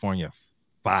California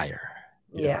fire.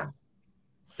 Yeah.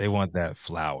 They want that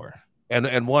flower.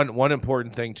 And one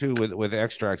important thing too with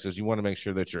extracts is you want to make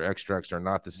sure that your extracts are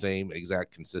not the same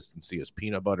exact consistency as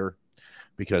peanut butter,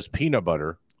 because peanut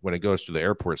butter, when it goes through the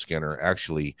airport scanner,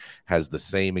 actually has the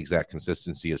same exact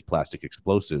consistency as plastic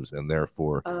explosives, and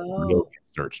therefore you'll get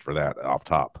searched for that off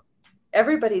top.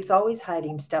 Everybody's always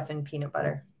hiding stuff in peanut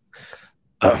butter.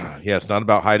 Yeah, it's not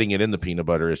about hiding it in the peanut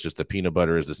butter. It's just the peanut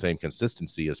butter is the same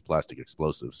consistency as plastic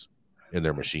explosives in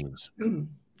their machines.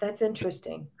 That's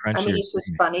interesting. Crunchy I mean, or it's just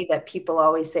creamy. funny that people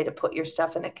always say to put your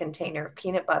stuff in a container of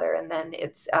peanut butter, and then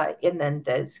then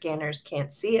the scanners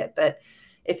can't see it. But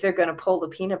if they're going to pull the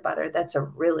peanut butter, that's a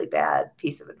really bad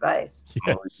piece of advice.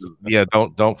 Yeah,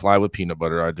 don't fly with peanut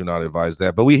butter. I do not advise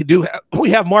that. But we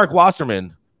have Mark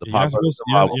Wasserman, the You're not,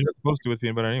 pop you're not supposed to with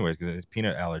peanut butter anyways because it's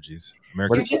peanut allergies.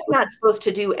 You're just not supposed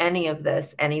to do any of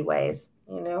this anyways,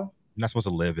 you know? You're not supposed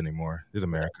to live anymore. This is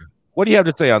America. What do you have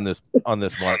to say on this,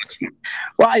 Mark?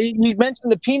 Well, you mentioned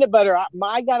the peanut butter.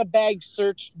 I got a bag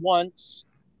searched once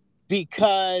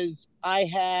because I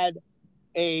had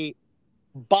a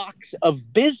box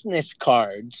of business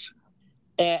cards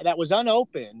that was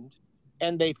unopened,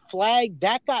 and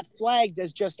that got flagged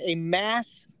as just a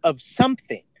mass of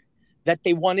something that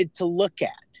they wanted to look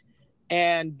at.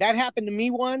 And that happened to me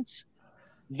once.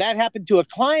 That happened to a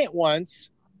client once,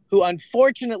 who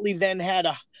unfortunately then had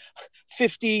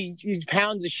 50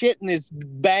 pounds of shit in his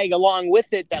bag along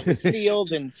with it that was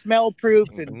sealed and smell proof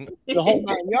and the whole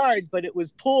 9 yards, but it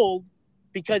was pulled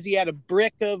because he had a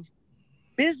brick of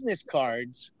business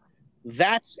cards.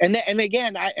 When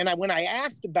I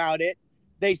asked about it,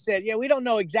 they said, yeah, we don't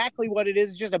know exactly what it is.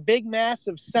 It's just a big mass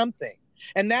of something.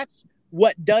 And that's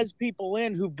what does people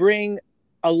in who bring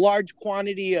a large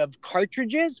quantity of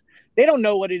cartridges. They don't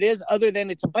know what it is other than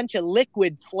it's a bunch of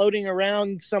liquid floating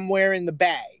around somewhere in the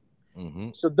bag.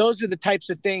 So those are the types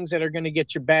of things that are going to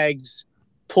get your bags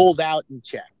pulled out and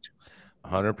checked.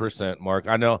 100%, Mark.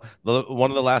 I know one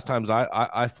of the last times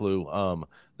I flew,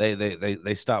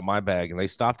 they stopped my bag, and they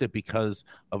stopped it because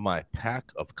of my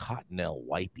pack of Cottonelle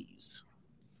wipies.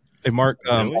 Hey, Mark,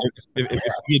 if you get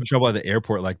in trouble at the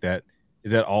airport like that,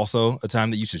 is that also a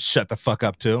time that you should shut the fuck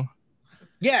up too?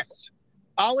 Yes.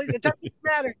 Always. It doesn't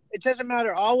matter. It doesn't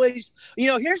matter. Always.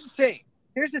 Here's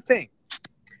the thing.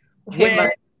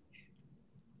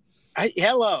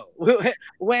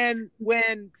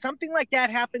 When something like that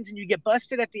happens and you get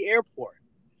busted at the airport,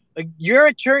 like your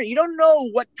attorney, you don't know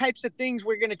what types of things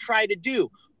we're going to try to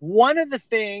do. One of the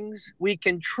things we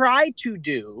can try to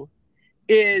do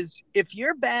is if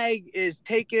your bag is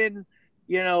taken,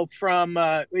 from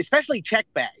especially check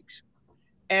bags,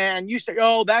 and you say,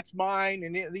 oh, that's mine.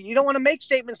 And you don't want to make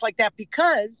statements like that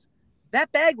because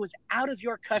that bag was out of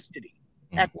your custody.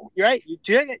 Right? You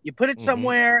took it, you put it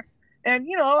somewhere. And,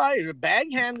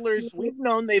 bag handlers, we've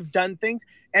known they've done things.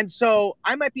 And so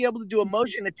I might be able to do a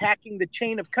motion attacking the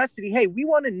chain of custody. Hey, we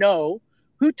want to know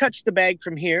who touched the bag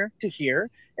from here to here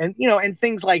and, and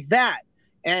things like that.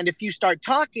 And if you start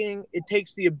talking, it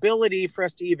takes the ability for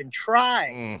us to even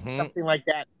try something like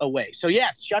that away. So,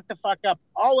 yes, shut the fuck up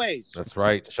always. That's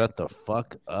right. Shut the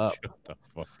fuck up. Shut the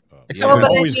fuck up. Yeah.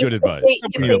 Always good advice.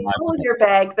 If they pull your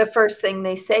bag, the first thing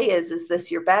they say is this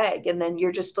your bag? And then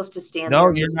you're just supposed to stand there. No,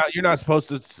 you're not. You're not supposed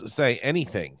to say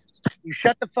anything. You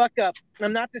shut the fuck up.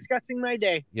 I'm not discussing my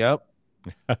day. Yep.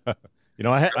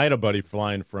 I had a buddy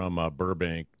flying from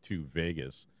Burbank to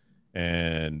Vegas,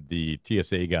 and the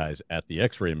TSA guys at the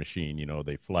X-ray machine,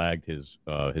 they flagged his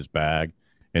bag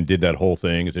and did that whole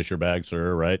thing. Is this your bag,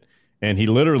 sir? Right? And he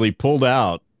literally pulled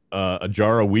out a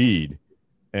jar of weed,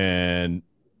 and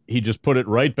he just put it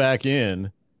right back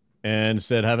in and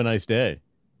said, have a nice day.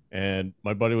 And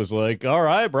my buddy was like, all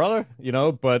right, brother,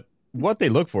 but what they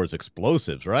look for is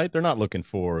explosives, right? They're looking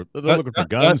for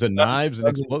guns and knives and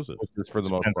explosives. For the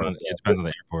most part. It depends on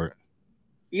the airport.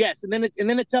 Yes, and then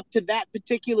it's up to that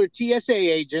particular TSA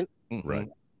agent, Right,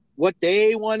 what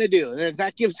they want to do, and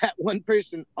that gives that one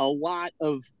person a lot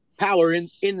of power in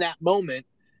that moment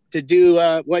to do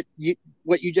what you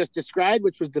just described,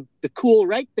 which was the cool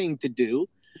right thing to do.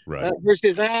 right.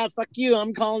 Versus fuck you,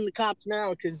 I'm calling the cops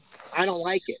now because I don't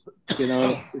like it.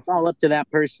 It's all up to that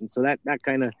person. So that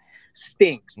kind of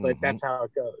stinks, but that's how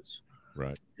it goes.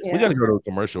 Right. Yeah. We got to go to a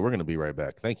commercial. We're going to be right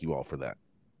back. Thank you all for that.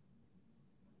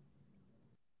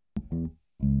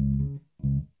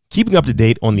 Keeping up to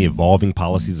date on the evolving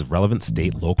policies of relevant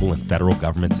state, local, and federal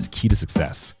governments is key to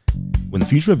success. When the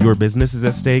future of your business is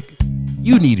at stake,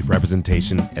 you need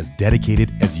representation as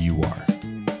dedicated as you are.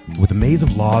 With a maze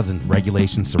of laws and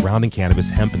regulations surrounding cannabis,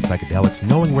 hemp, and psychedelics,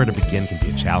 knowing where to begin can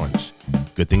be a challenge.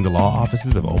 Good thing the law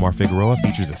offices of Omar Figueroa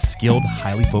features a skilled,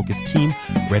 highly focused team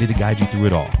ready to guide you through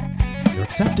it all. They're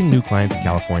accepting new clients in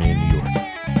California and New York.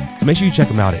 So make sure you check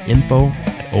them out at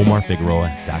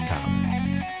info@omarfigueroa.com.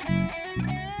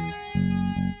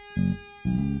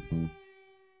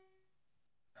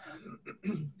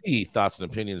 Thoughts and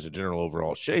opinions and general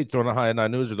overall shade thrown on High at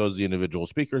Nine News are those of the individual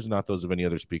speakers, not those of any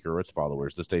other speaker or its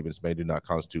followers. The statements made do not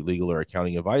constitute legal or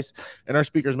accounting advice, and our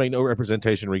speakers make no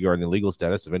representation regarding the legal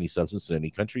status of any substance in any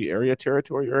country, area,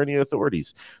 territory, or any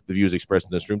authorities. The views expressed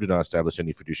in this room do not establish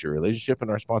any fiduciary relationship, and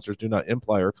our sponsors do not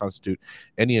imply or constitute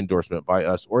any endorsement by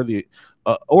us or the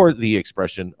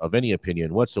expression of any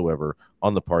opinion whatsoever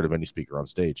on the part of any speaker on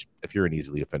stage. If you're an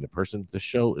easily offended person, the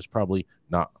show is probably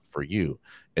not for you,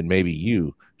 and maybe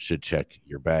you should check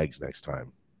your bags next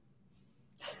time.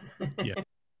 Yeah.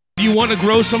 If you want to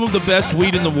grow some of the best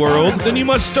weed in the world, then you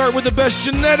must start with the best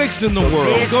genetics in the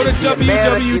world. Go to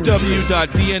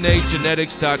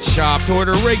www.dnagenetics.shop to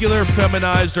order regular,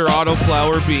 feminized, or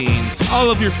autoflower beans.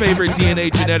 All of your favorite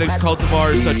DNA genetics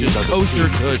cultivars such as Kosher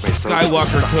Kush,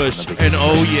 Skywalker Kush, and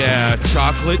oh yeah,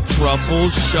 Chocolate Truffle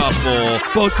Shuffle.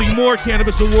 Boasting more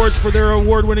cannabis awards for their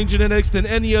award-winning genetics than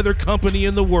any other company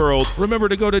in the world. Remember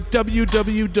to go to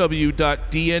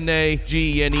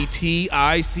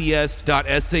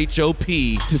www.dnagenetics.shop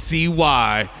to see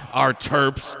why our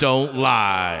terps don't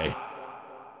lie.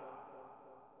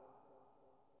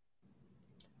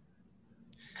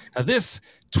 Now, this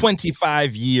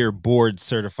 25-year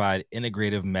board-certified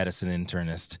integrative medicine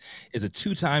internist is a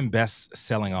 2-time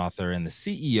best-selling author and the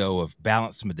CEO of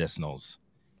Balanced Medicinals.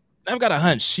 And I've got a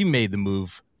hunch she made the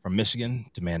move from Michigan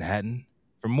to Manhattan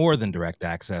for more than direct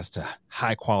access to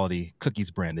high-quality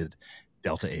cookies-branded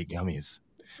Delta 8 gummies.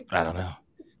 But I don't know.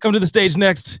 Come to the stage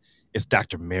next. It's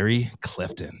Dr. Mary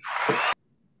Clifton.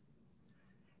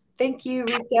 Thank you,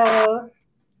 Rico.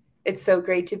 It's so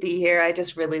great to be here. I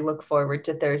just really look forward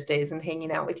to Thursdays and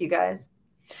hanging out with you guys.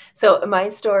 So my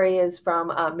story is from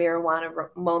Marijuana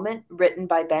Moment, written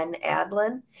by Ben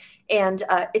Adlin. And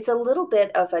it's a little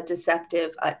bit of a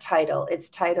deceptive title. It's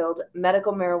titled,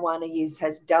 Medical Marijuana Use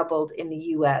Has Doubled in the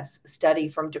U.S. Study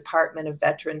from Department of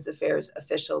Veterans Affairs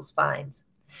Officials Finds.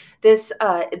 This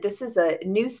is a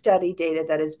new study data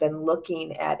that has been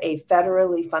looking at a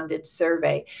federally funded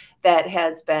survey that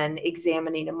has been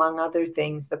examining, among other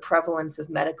things, the prevalence of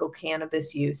medical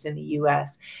cannabis use in the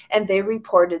U.S. And they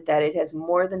reported that it has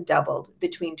more than doubled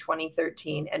between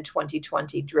 2013 and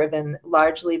 2020, driven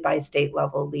largely by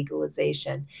state-level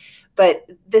legalization. But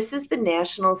this is the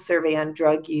National Survey on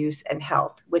Drug Use and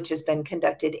Health, which has been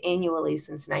conducted annually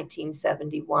since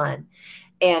 1971.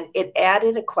 And it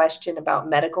added a question about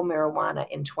medical marijuana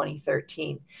in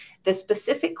 2013. The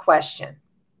specific question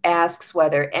asks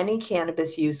whether any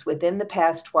cannabis use within the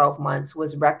past 12 months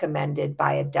was recommended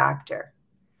by a doctor.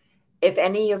 If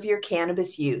any of your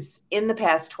cannabis use in the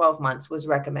past 12 months was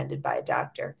recommended by a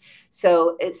doctor.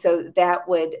 So that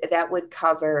would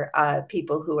cover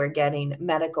people who are getting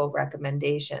medical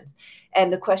recommendations.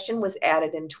 And the question was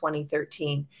added in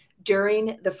 2013.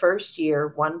 During the first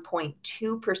year,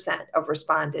 1.2% of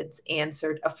respondents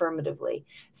answered affirmatively.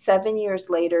 7 years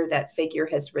later, that figure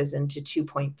has risen to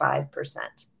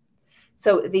 2.5%.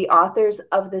 So the authors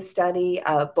of the study,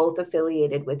 both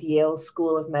affiliated with Yale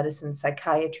School of Medicine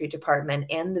Psychiatry Department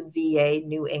and the VA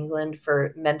New England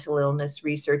for Mental Illness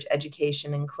Research,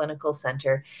 Education, and Clinical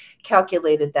Center,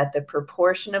 calculated that the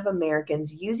proportion of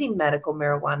Americans using medical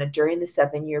marijuana during the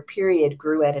 7-year period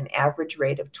grew at an average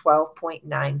rate of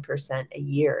 12.9% a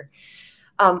year.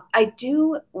 I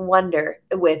do wonder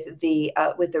with the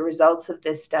results of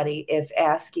this study, if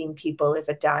asking people if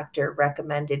a doctor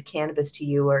recommended cannabis to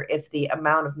you or if the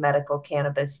amount of medical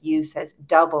cannabis use has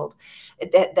doubled,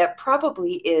 that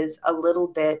probably is a little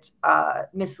bit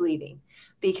misleading.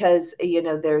 because,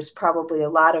 there's probably a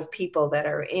lot of people that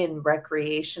are in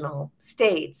recreational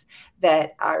states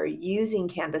that are using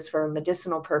cannabis for a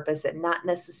medicinal purpose and not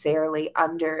necessarily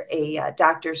under a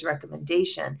doctor's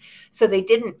recommendation. So they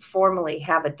didn't formally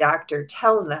have a doctor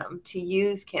tell them to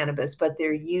use cannabis, but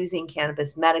they're using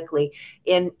cannabis medically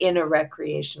in a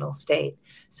recreational state.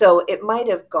 So it might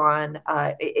have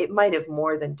it might have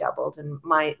more than doubled. And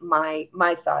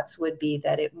my thoughts would be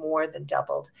that it more than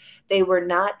doubled. They were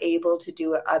not able to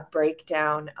do a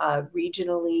breakdown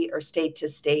regionally or state to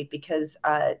state because,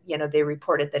 they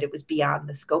reported that it was beyond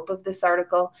the scope of this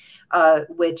article,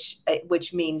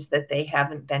 which means that they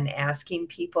haven't been asking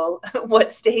people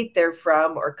what state they're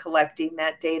from or collecting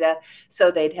that data.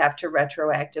 So they'd have to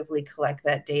retroactively collect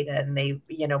that data, and they,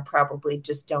 probably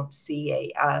just don't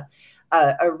see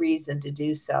a reason to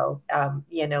do so,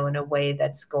 in a way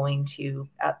that's going to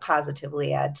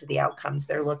positively add to the outcomes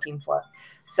they're looking for.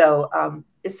 So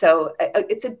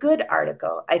it's a good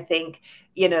article, I think,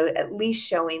 at least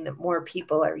showing that more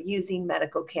people are using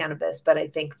medical cannabis, but I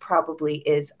think probably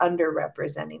is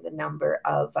underrepresenting the number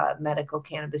of medical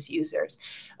cannabis users.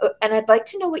 And I'd like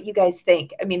to know what you guys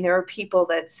think. I mean, there are people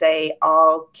that say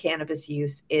all cannabis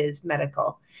use is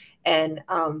medical. And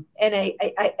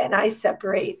I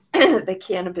separate the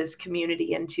cannabis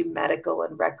community into medical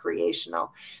and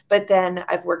recreational. But then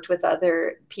I've worked with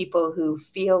other people who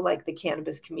feel like the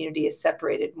cannabis community is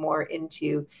separated more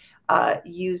into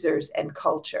users and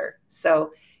culture.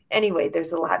 So anyway,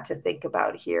 there's a lot to think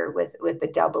about here with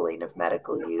the doubling of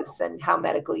medical use and how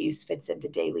medical use fits into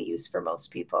daily use for most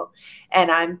people.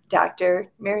 And I'm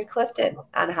Dr. Mary Clifton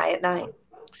on High at Night.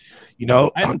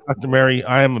 Dr. Mary,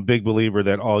 I am a big believer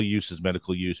that all use is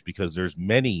medical use because there's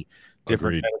many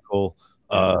different medical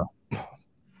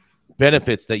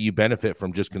benefits that you benefit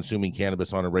from just consuming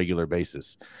cannabis on a regular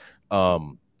basis.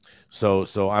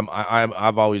 So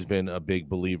I've always been a big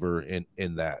believer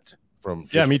in that.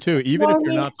 Me too. Even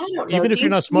if you're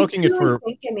not smoking it for.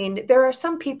 I mean, there are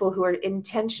some people who are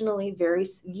intentionally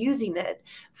using it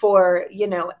for,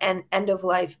 end of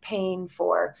life pain,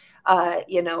 for,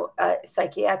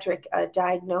 psychiatric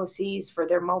diagnoses, for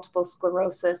their multiple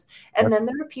sclerosis. And then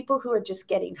there are people who are just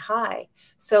getting high.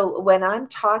 So when I'm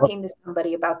talking to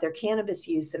somebody about their cannabis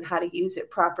use and how to use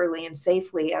it properly and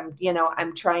safely,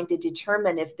 I'm trying to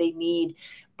determine if they need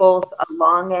both a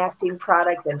long-acting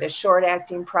product and a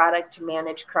short-acting product to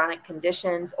manage chronic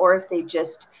conditions, or if they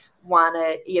just want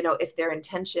to, if their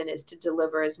intention is to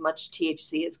deliver as much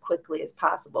THC as quickly as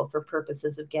possible for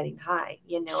purposes of getting high.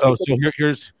 So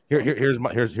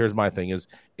here's my thing is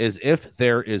if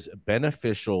there is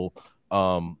beneficial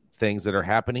things that are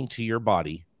happening to your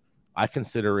body, I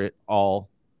consider it all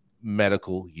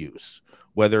medical use,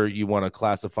 whether you want to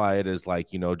classify it as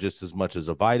just as much as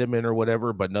a vitamin or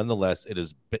whatever, but nonetheless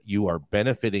you are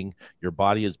benefiting, your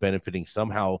body is benefiting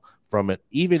somehow from it,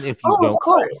 even if you don't. Of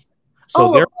course.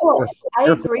 So of course. I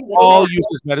agree with all that. use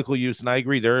is medical use, and I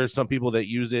agree there are some people that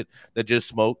use it that just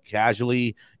smoke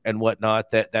casually and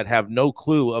whatnot that have no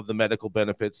clue of the medical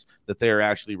benefits that they are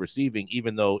actually receiving,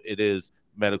 even though it is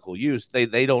medical use.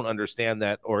 They don't understand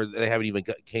that, or they haven't even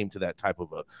came to that type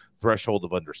of a threshold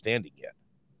of understanding yet.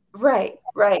 Right.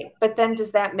 But then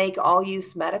does that make all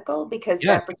use medical? Because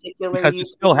yes, that particular because use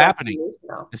it's still happening.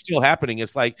 recreational. It's still happening.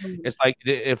 It's like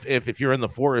if you're in the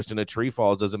forest and a tree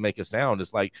falls, doesn't make a sound.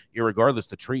 It's like irregardless,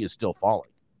 the tree is still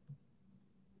falling.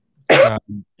 I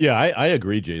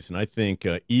agree, Jason. I think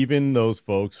even those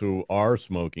folks who are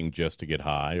smoking just to get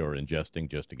high or ingesting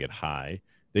just to get high,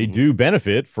 they do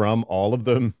benefit from all of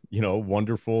the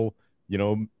wonderful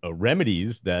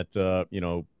remedies that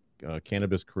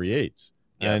cannabis creates.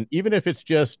 Yeah. And even if it's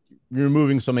just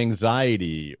removing some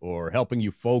anxiety or helping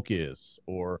you focus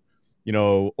or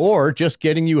just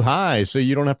getting you high so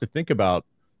you don't have to think about,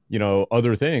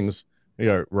 other things.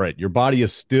 Yeah, right. Your body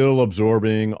is still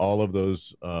absorbing all of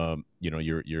those,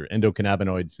 your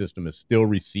endocannabinoid system is still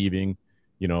receiving,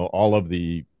 all of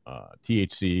the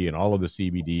THC and all of the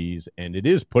CBDs, and it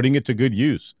is putting it to good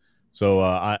use. So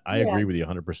I agree with you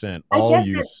 100%. I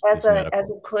guess as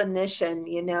a clinician,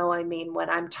 when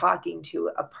I'm talking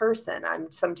to a person, I'm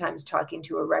sometimes talking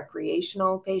to a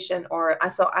recreational patient,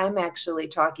 so I'm actually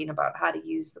talking about how to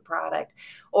use the product,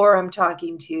 or I'm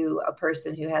talking to a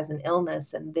person who has an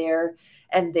illness and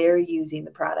they're using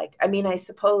the product. I mean, I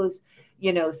suppose,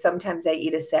 sometimes I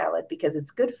eat a salad because it's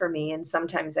good for me, and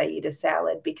sometimes I eat a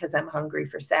salad because I'm hungry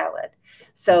for salad.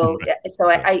 So it's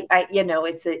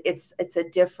a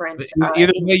different.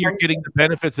 Either way, you're getting the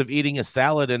benefits of eating a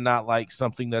salad and not like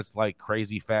something that's like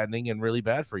crazy fattening and really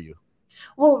bad for you.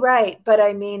 Well, right. But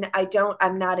I mean,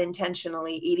 I'm not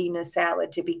intentionally eating a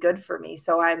salad to be good for me.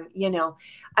 So I'm,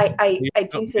 I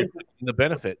do think, the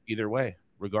benefit either way, yeah,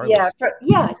 regardless.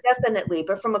 yeah, definitely.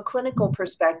 But from a clinical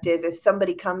perspective, if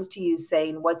somebody comes to you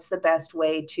saying, what's the best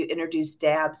way to introduce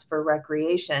dabs for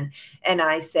recreation? And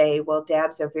I say, well,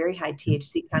 dabs are very high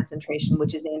THC concentration,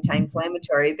 which is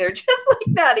anti-inflammatory. They're just like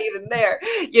not even there.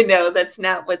 That's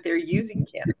not what they're using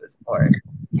cannabis for.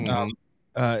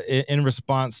 In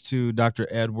response to Dr.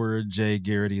 Edward J.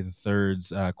 Garrity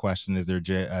III's question, is there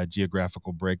a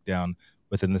geographical breakdown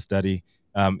within the study?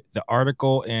 The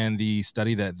article and the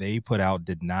study that they put out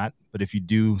did not, but if you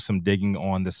do some digging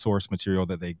on the source material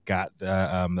that they got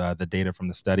the data from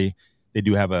the study, they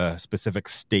do have a specific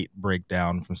state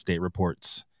breakdown from state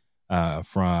reports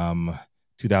from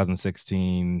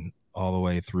 2016 all the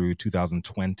way through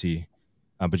 2020.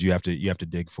 But you have to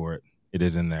dig for it. It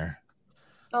is in there.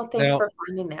 Oh, thanks for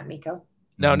finding that, Miko.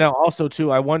 Now, also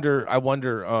too, I wonder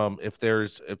if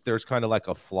there's kind of like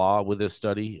a flaw with this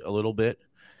study a little bit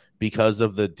because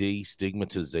of the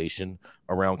destigmatization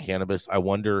around cannabis. I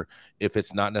wonder if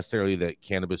it's not necessarily that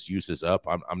cannabis use is up.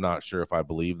 I'm not sure if I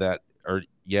believe that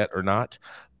yet or not,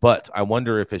 but I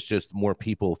wonder if it's just more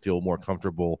people feel more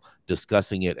comfortable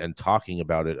discussing it and talking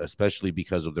about it, especially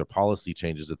because of their policy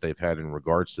changes that they've had in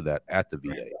regards to that at the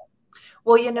VA.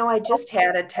 Well, I just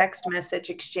had a text message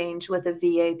exchange with a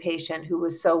VA patient who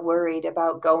was so worried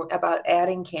about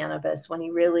adding cannabis when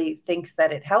he really thinks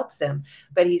that it helps him,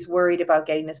 but he's worried about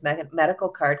getting his medical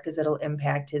card because it'll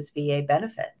impact his VA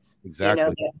benefits.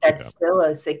 Exactly. That's still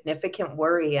a significant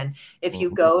worry. And if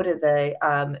you go to the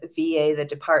VA, the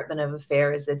Department of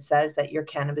Affairs, it says that your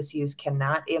cannabis use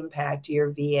cannot impact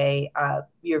your VA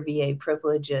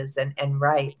privileges and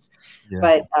rights. Yeah.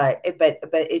 But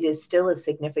it is still a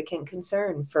significant concern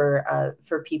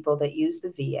for people that use the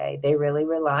VA. They really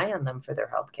rely on them for their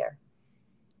health care.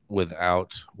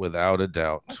 Without a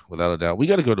doubt. We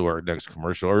got to go to our next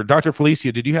commercial. Or Dr.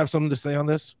 Felicia, did you have something to say on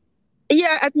this?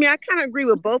 Yeah, I mean, I kind of agree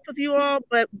with both of you all,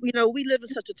 but we live in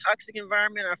such a toxic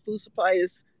environment. Our food supply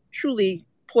is truly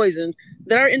poisoned,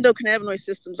 that our endocannabinoid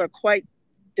systems are quite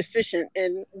deficient.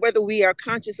 And whether we are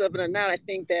conscious of it or not, I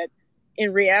think that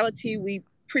in reality, we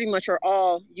pretty much are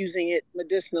all using it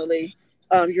medicinally.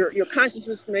 Your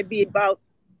consciousness may be about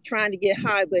trying to get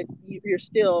high, but you're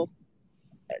still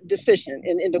deficient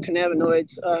in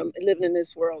endocannabinoids living in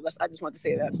this world. I just want to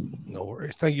say that. No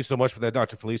worries. Thank you so much for that,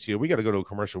 Dr. Felicia. We got to go to a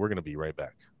commercial. We're going to be right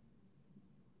back.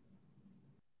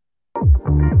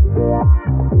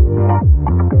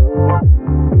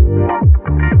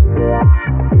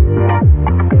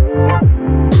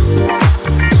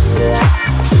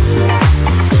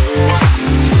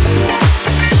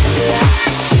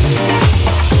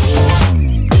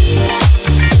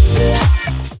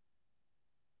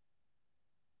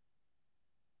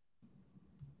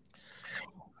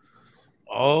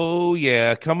 Oh,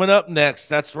 yeah. Coming up next.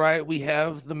 That's right. We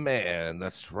have the man.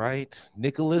 That's right.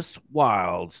 Nicholas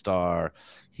Wildstar.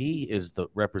 He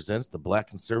represents the Black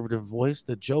conservative voice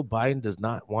that Joe Biden does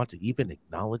not want to even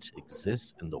acknowledge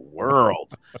exists in the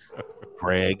world.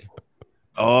 Craig.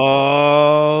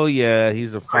 Oh, yeah.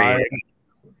 He's a fire.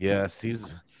 Yes,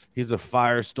 he's a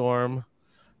firestorm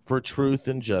for truth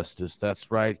and justice.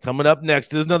 That's right. Coming up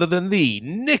next is none other than the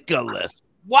Nicholas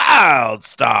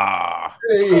Wildstar.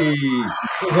 Hey,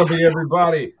 what's up,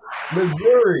 everybody?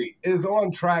 Missouri is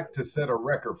on track to set a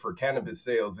record for cannabis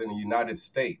sales in the United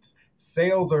States.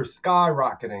 Sales are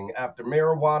skyrocketing after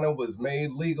marijuana was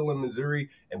made legal in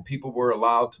Missouri and people were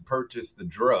allowed to purchase the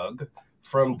drug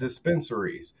from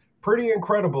dispensaries. Pretty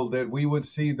incredible that we would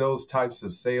see those types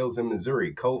of sales in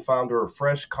Missouri, co-founder of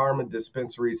Fresh Karma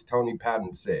Dispensaries, Tony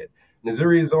Patton, said.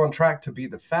 Missouri is on track to be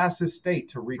the fastest state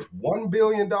to reach $1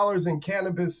 billion in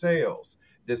cannabis sales.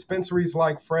 Dispensaries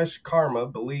like Fresh Karma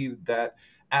believe that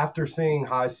after seeing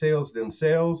high sales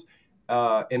themselves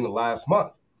in the last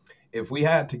month. If we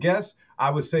had to guess,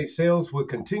 I would say sales would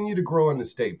continue to grow in the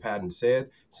state, Patton said,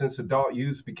 since adult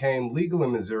use became legal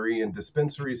in Missouri and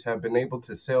dispensaries have been able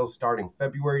to sell starting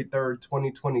February 3rd,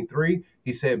 2023.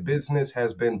 He said business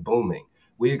has been booming.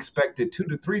 We expected 2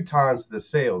 to 3 times the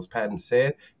sales, Patton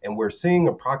said, and we're seeing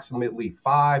approximately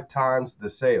 5 times the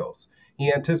sales.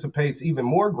 He anticipates even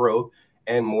more growth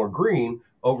and more green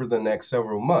over the next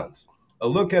several months. A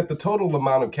look at the total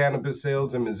amount of cannabis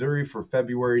sales in Missouri for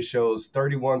February shows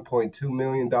 $31.2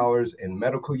 million in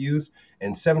medical use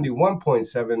and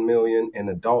 $71.7 million in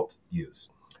adult use.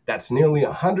 That's nearly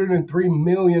 $103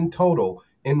 million total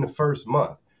in the first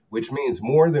month, which means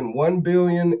more than $1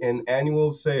 billion in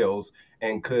annual sales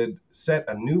and could set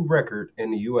a new record in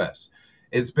the U.S.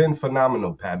 It's been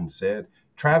phenomenal, Patton said.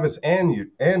 Travis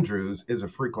Andrews is a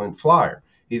frequent flyer.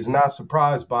 He's not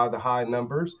surprised by the high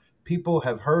numbers. People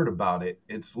have heard about it.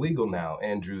 It's legal now,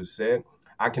 Andrews said.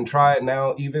 I can try it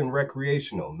now, even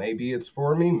recreational. Maybe it's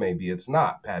for me, maybe it's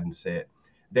not, Patton said.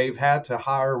 They've had to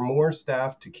hire more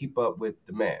staff to keep up with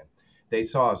demand. They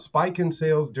saw a spike in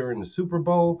sales during the Super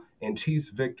Bowl and Chiefs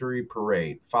victory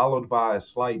parade, followed by a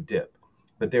slight dip.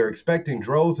 But they're expecting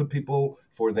droves of people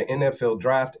for the NFL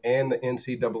draft and the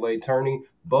NCAA tourney,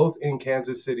 both in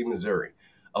Kansas City, Missouri.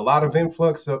 A lot of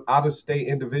influx of out-of-state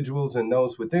individuals and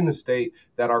those within the state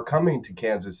that are coming to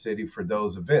Kansas City for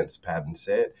those events, Patton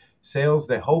said. Sales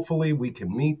that hopefully we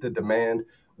can meet the demand.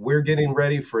 We're getting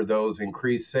ready for those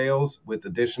increased sales with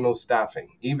additional staffing.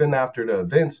 Even after the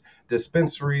events,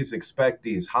 dispensaries expect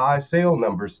these high sale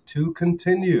numbers to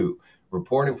continue.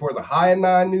 Reporting for the High and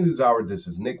 9 News Hour, this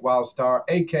is Nick Wildstar,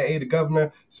 a.k.a. the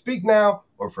Governor. Speak now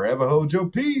or forever hold your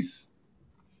peace.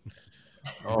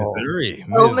 Missouri.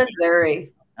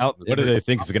 Missouri. What do they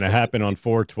think is going to happen on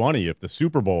 420 if the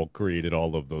Super Bowl created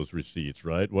all of those receipts,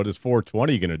 right? What is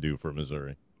 420 going to do for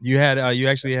Missouri? You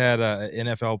actually had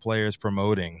NFL players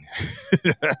promoting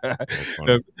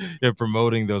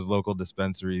promoting those local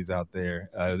dispensaries out there.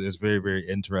 It's very, very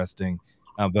interesting.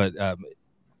 But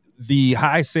the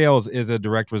high sales is a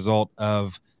direct result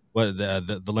of what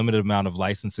the limited amount of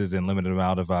licenses and limited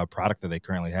amount of product that they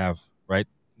currently have, right,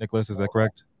 Nicholas? Is that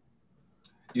correct?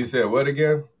 You said what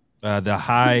again? The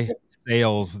high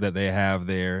sales that they have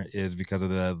there is because of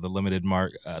the limited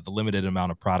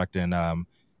amount of product and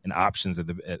options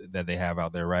that they have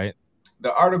out there, right?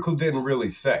 The article didn't really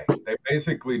say. They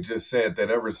basically just said that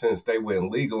ever since they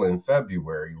went legal in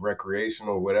February,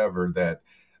 recreational, whatever, that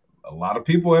a lot of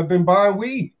people have been buying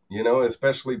weed,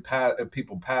 especially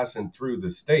people passing through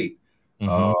the state.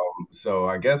 Mm-hmm. So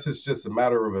I guess it's just a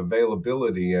matter of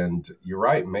availability. And you're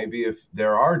right. Maybe if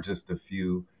there are just a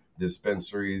few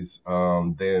dispensaries,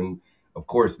 then of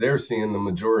course they're seeing the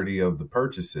majority of the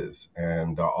purchases,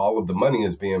 and all of the money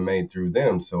is being made through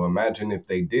them. So imagine if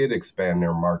they did expand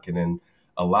their market and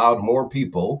allowed more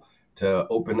people to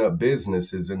open up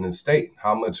businesses in the state,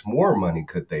 how much more money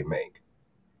could they make?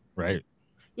 Right.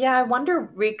 Yeah, I wonder,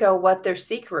 Rico, what their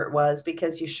secret was,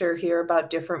 because you sure hear about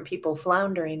different people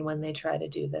floundering when they try to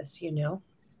do this, Well,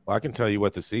 I can tell you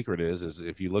what the secret is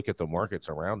if you look at the markets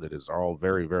around it, it's all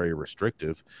very, very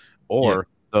restrictive, or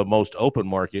the most open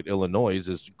market, Illinois,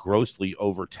 is grossly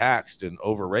overtaxed and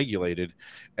overregulated.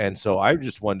 And so I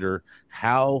just wonder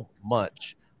how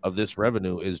much of this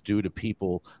revenue is due to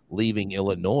people leaving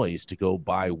Illinois to go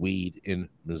buy weed in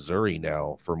Missouri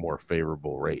now for more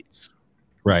favorable rates.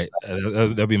 Right.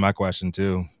 That'd be my question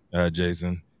too,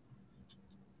 Jason.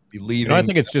 Leaving, I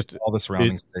think it's just all the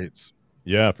surrounding states.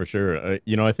 Yeah, for sure.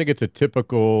 I think it's a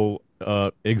typical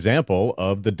example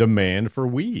of the demand for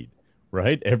weed.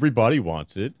 Right? Everybody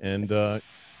wants it. And,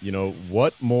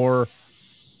 what more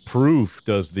proof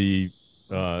does the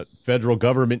federal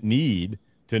government need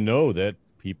to know that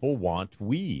people want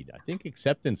weed? I think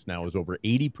acceptance now is over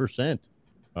 80%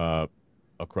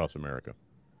 across America.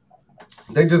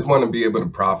 They just want to be able to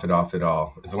profit off it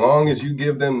all. As long as you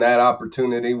give them that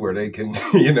opportunity where they can,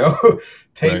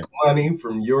 take money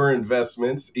from your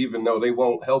investments, even though they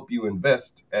won't help you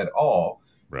invest at all.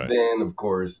 Right. Then, of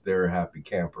course, they're happy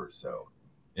campers. So,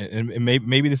 and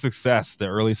maybe the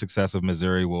early success of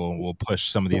Missouri will push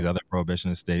some of these other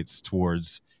prohibitionist states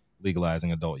towards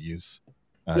legalizing adult use.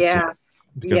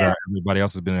 Because everybody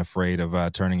else has been afraid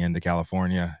of turning into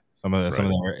California. Some of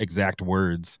their exact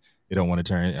words, they don't want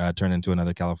to turn into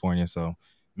another California. So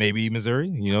maybe Missouri,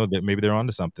 that maybe they're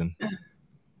onto something.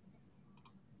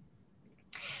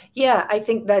 Yeah, I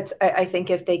think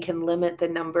if they can limit the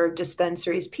number of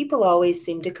dispensaries, people always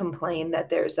seem to complain that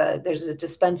there's a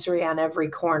dispensary on every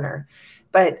corner.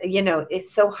 But,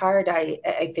 it's so hard,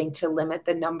 I think, to limit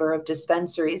the number of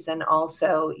dispensaries and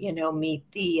also, meet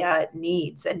the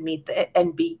needs and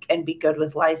be good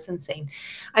with licensing.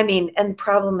 I mean, and the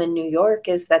problem in New York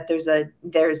is that there's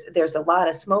a lot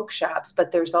of smoke shops,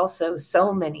 but there's also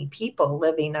so many people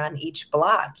living on each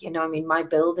block. My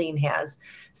building has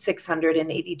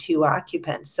 682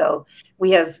 occupants. So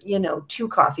we have, 2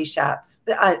 coffee shops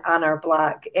on our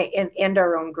block and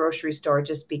our own grocery store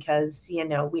just because,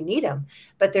 we need them.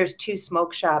 But there's 2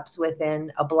 smoke shops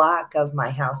within a block of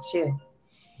my house too.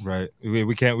 Right.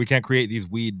 We can't create these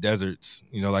weed deserts,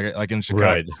 like in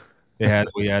Chicago. Right.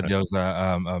 We had those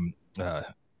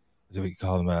we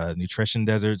call them nutrition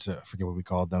deserts. I forget what we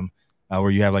called them,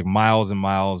 where you have like miles and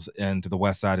miles into the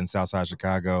west side and south side of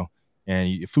Chicago,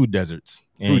 and food deserts.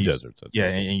 And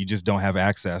you just don't have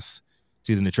access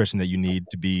to the nutrition that you need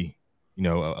to be,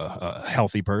 a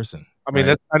healthy person. I mean,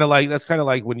 Right. that's kind of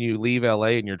like when you leave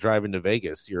LA and you're driving to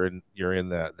Vegas. You're in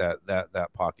that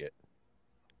pocket.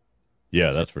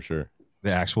 Yeah, that's for sure.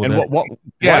 The actual And debt. why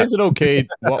Yeah. is it okay?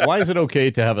 Why is it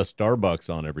okay to have a Starbucks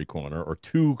on every corner or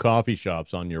 2 coffee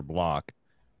shops on your block,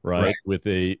 right? Right. With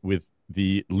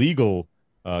the legal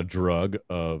drug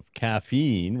of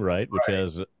caffeine, right, which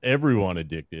has everyone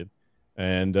addicted,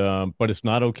 and but it's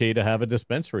not okay to have a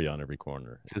dispensary on every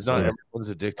corner. Because not everyone's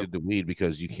addicted to weed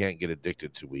because you can't get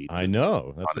addicted to weed. I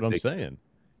know. That's what I'm saying.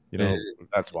 You know,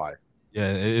 That's why.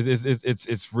 Yeah,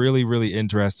 it's really, really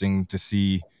interesting to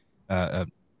see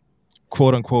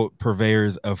quote unquote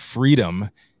purveyors of freedom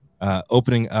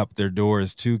opening up their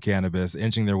doors to cannabis,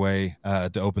 inching their way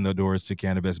to open the doors to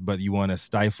cannabis, but you want to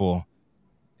stifle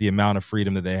the amount of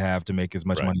freedom that they have to make as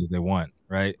much money as they want,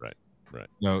 right? Right.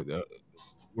 You know,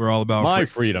 we're all about my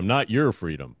freedom, not your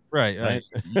freedom. Right.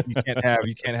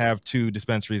 You can't have 2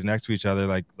 dispensaries next to each other.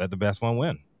 Like, let the best one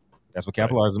win. That's what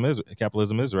capitalism is.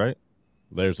 Capitalism is, right?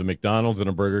 There's a McDonald's and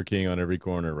a Burger King on every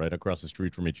corner, right across the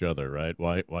street from each other, right?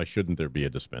 Why shouldn't there be a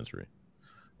dispensary?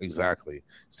 Exactly.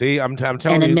 See, I'm telling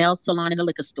you. And a nail salon and a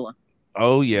liquor store.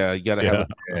 Oh yeah, you gotta have.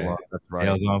 That's right.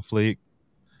 Nails on fleek.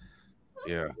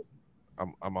 Yeah,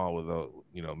 I'm all with the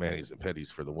Manny's and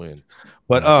Petty's for the win.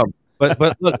 But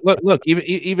look,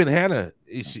 even Hannah,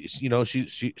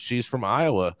 she's from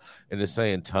Iowa, and is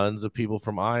saying tons of people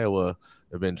from Iowa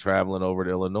have been traveling over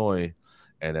to Illinois,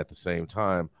 and at the same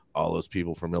time, all those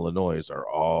people from Illinois are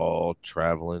all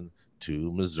traveling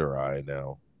to Missouri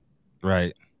now.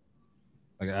 Right.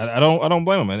 Like, I don't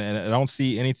blame them, and I don't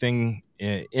see anything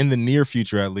in the near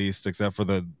future, at least, except for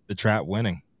the trap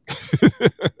winning.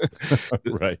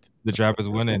 Right. The trap is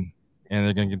winning, and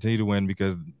they're going to continue to win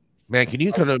because. Man, can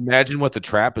you kind of imagine what the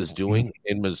trap is doing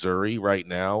in Missouri right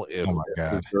now? If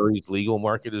Missouri's legal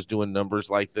market is doing numbers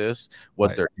like this,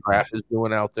 what their trap is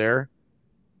doing out there?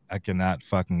 I cannot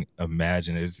fucking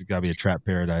imagine. It's got to be a trap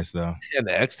paradise, though.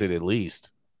 10x at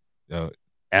least.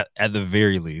 At the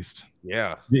very least.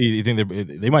 Yeah. You think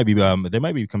they might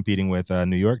be competing with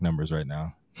New York numbers right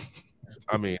now?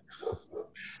 I mean,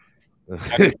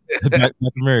 Dr.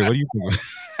 Mary, what do you think?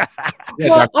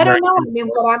 Well, I don't know. I mean,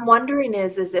 what I'm wondering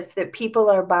is if the people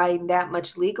are buying that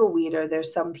much legal weed, or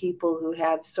there's some people who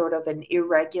have sort of an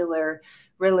irregular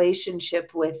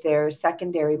relationship with their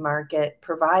secondary market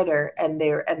provider, and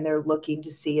they're looking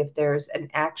to see if there's an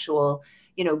actual,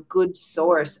 good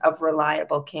source of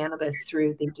reliable cannabis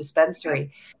through the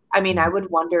dispensary. I mean, I would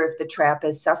wonder if the trap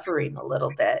is suffering a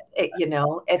little bit,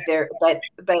 if they're,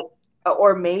 but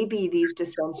or maybe these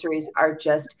dispensaries are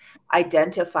just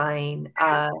identifying,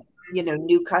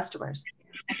 new customers.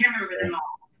 I can't remember them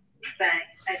all, but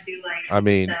I do like. I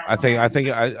mean,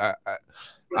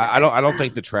 I don't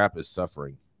think the trap is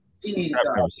suffering.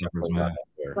 Trap suffers, man.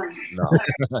 No,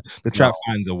 the trap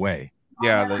finds a way.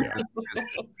 Yeah,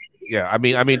 yeah. I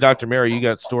mean, Dr. Mary, you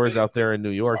got stores out there in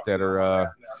New York that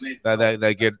are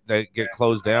that get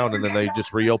closed down, and then they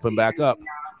just reopen back up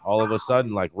all of a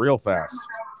sudden, like real fast.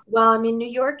 Well, I mean, New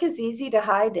York is easy to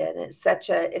hide in. It's such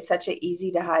a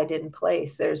easy to hide in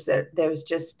place. There's a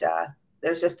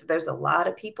lot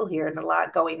of people here and a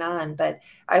lot going on, but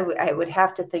I would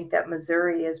have to think that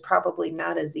Missouri is probably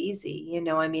not as easy.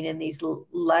 I mean, in these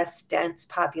less dense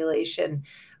population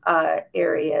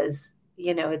areas,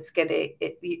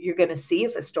 you're gonna see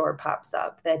if a store pops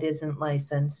up that isn't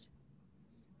licensed.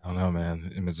 I don't know,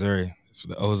 man. In Missouri, that's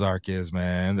where the Ozark is,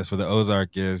 man. That's where the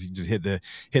Ozark is. You just hit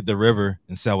the river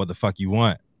and sell what the fuck you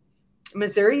want.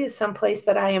 Missouri is someplace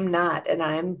that I am not, and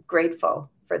I am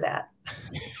grateful for that.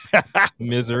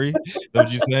 Misery?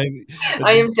 What you saying?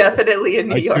 I am definitely in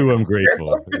New York. I too am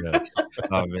grateful. Yeah.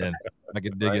 Oh man, I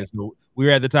can dig it. So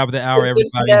we're at the top of the hour,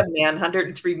 everybody. Yeah, man,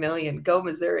 103 million. Go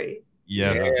Missouri.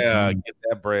 Yes. Yeah, get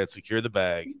that bread, secure the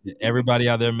bag. Everybody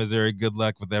out there in Missouri, good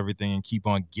luck with everything and keep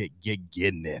on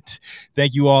getting it.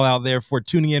 Thank you all out there for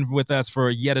tuning in with us for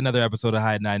yet another episode of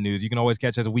High at 9 News. You can always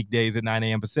catch us weekdays at 9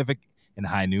 a.m. Pacific and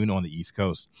high noon on the East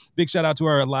Coast. Big shout out to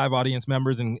our live audience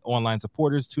members and online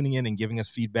supporters tuning in and giving us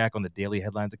feedback on the daily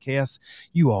headlines of chaos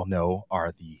you all know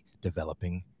are the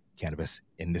developing cannabis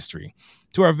industry.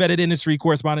 To our vetted industry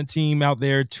correspondent team out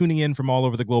there tuning in from all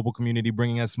over the global community,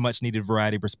 bringing us much needed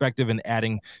variety perspective and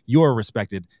adding your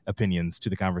respected opinions to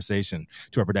the conversation.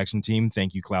 To our production team,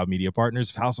 thank you, Cloud Media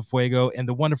Partners, House of Fuego, and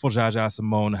the wonderful Jaja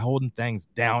Simone holding things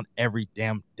down every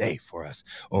damn day for us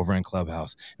over in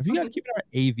Clubhouse. If you guys keeping our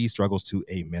AV struggles to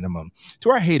a minimum.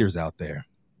 To our haters out there,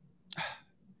 there's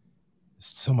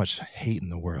so much hate in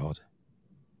the world.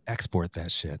 Export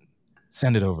that shit.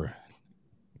 Send it over.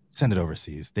 Send it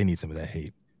overseas. They need some of that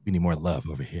hate. We need more love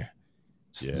over here.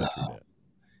 Just love.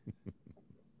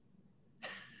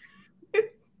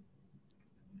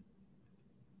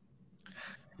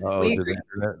 Oh, We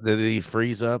did he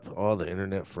freeze up? Oh, the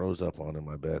internet froze up on him.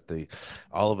 I bet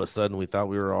all of a sudden we thought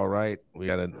we were all right. We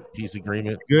got a peace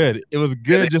agreement. Good. It was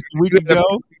good just a week ago.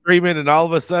 Agreement, and all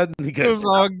of a sudden It was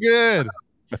all good.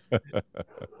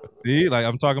 See, like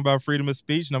I'm talking about freedom of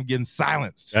speech, and I'm getting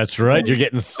silenced. That's right. You're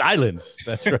getting silenced.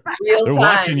 That's right. Real They're time.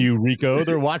 watching you, Rico.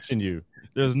 They're watching you.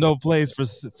 There's no place for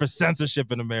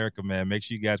censorship in America, man. Make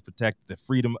sure you guys protect the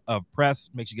freedom of press.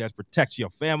 Make sure you guys protect your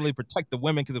family, protect the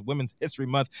women, because it's Women's History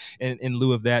Month. And in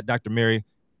lieu of that, Dr. Mary,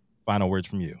 final words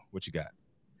from you. What you got?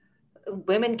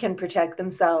 Women can protect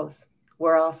themselves.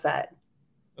 We're all set.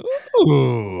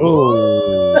 Ooh.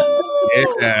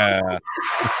 Yeah.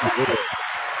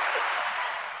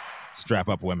 Strap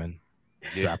up, women.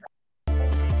 Strap up.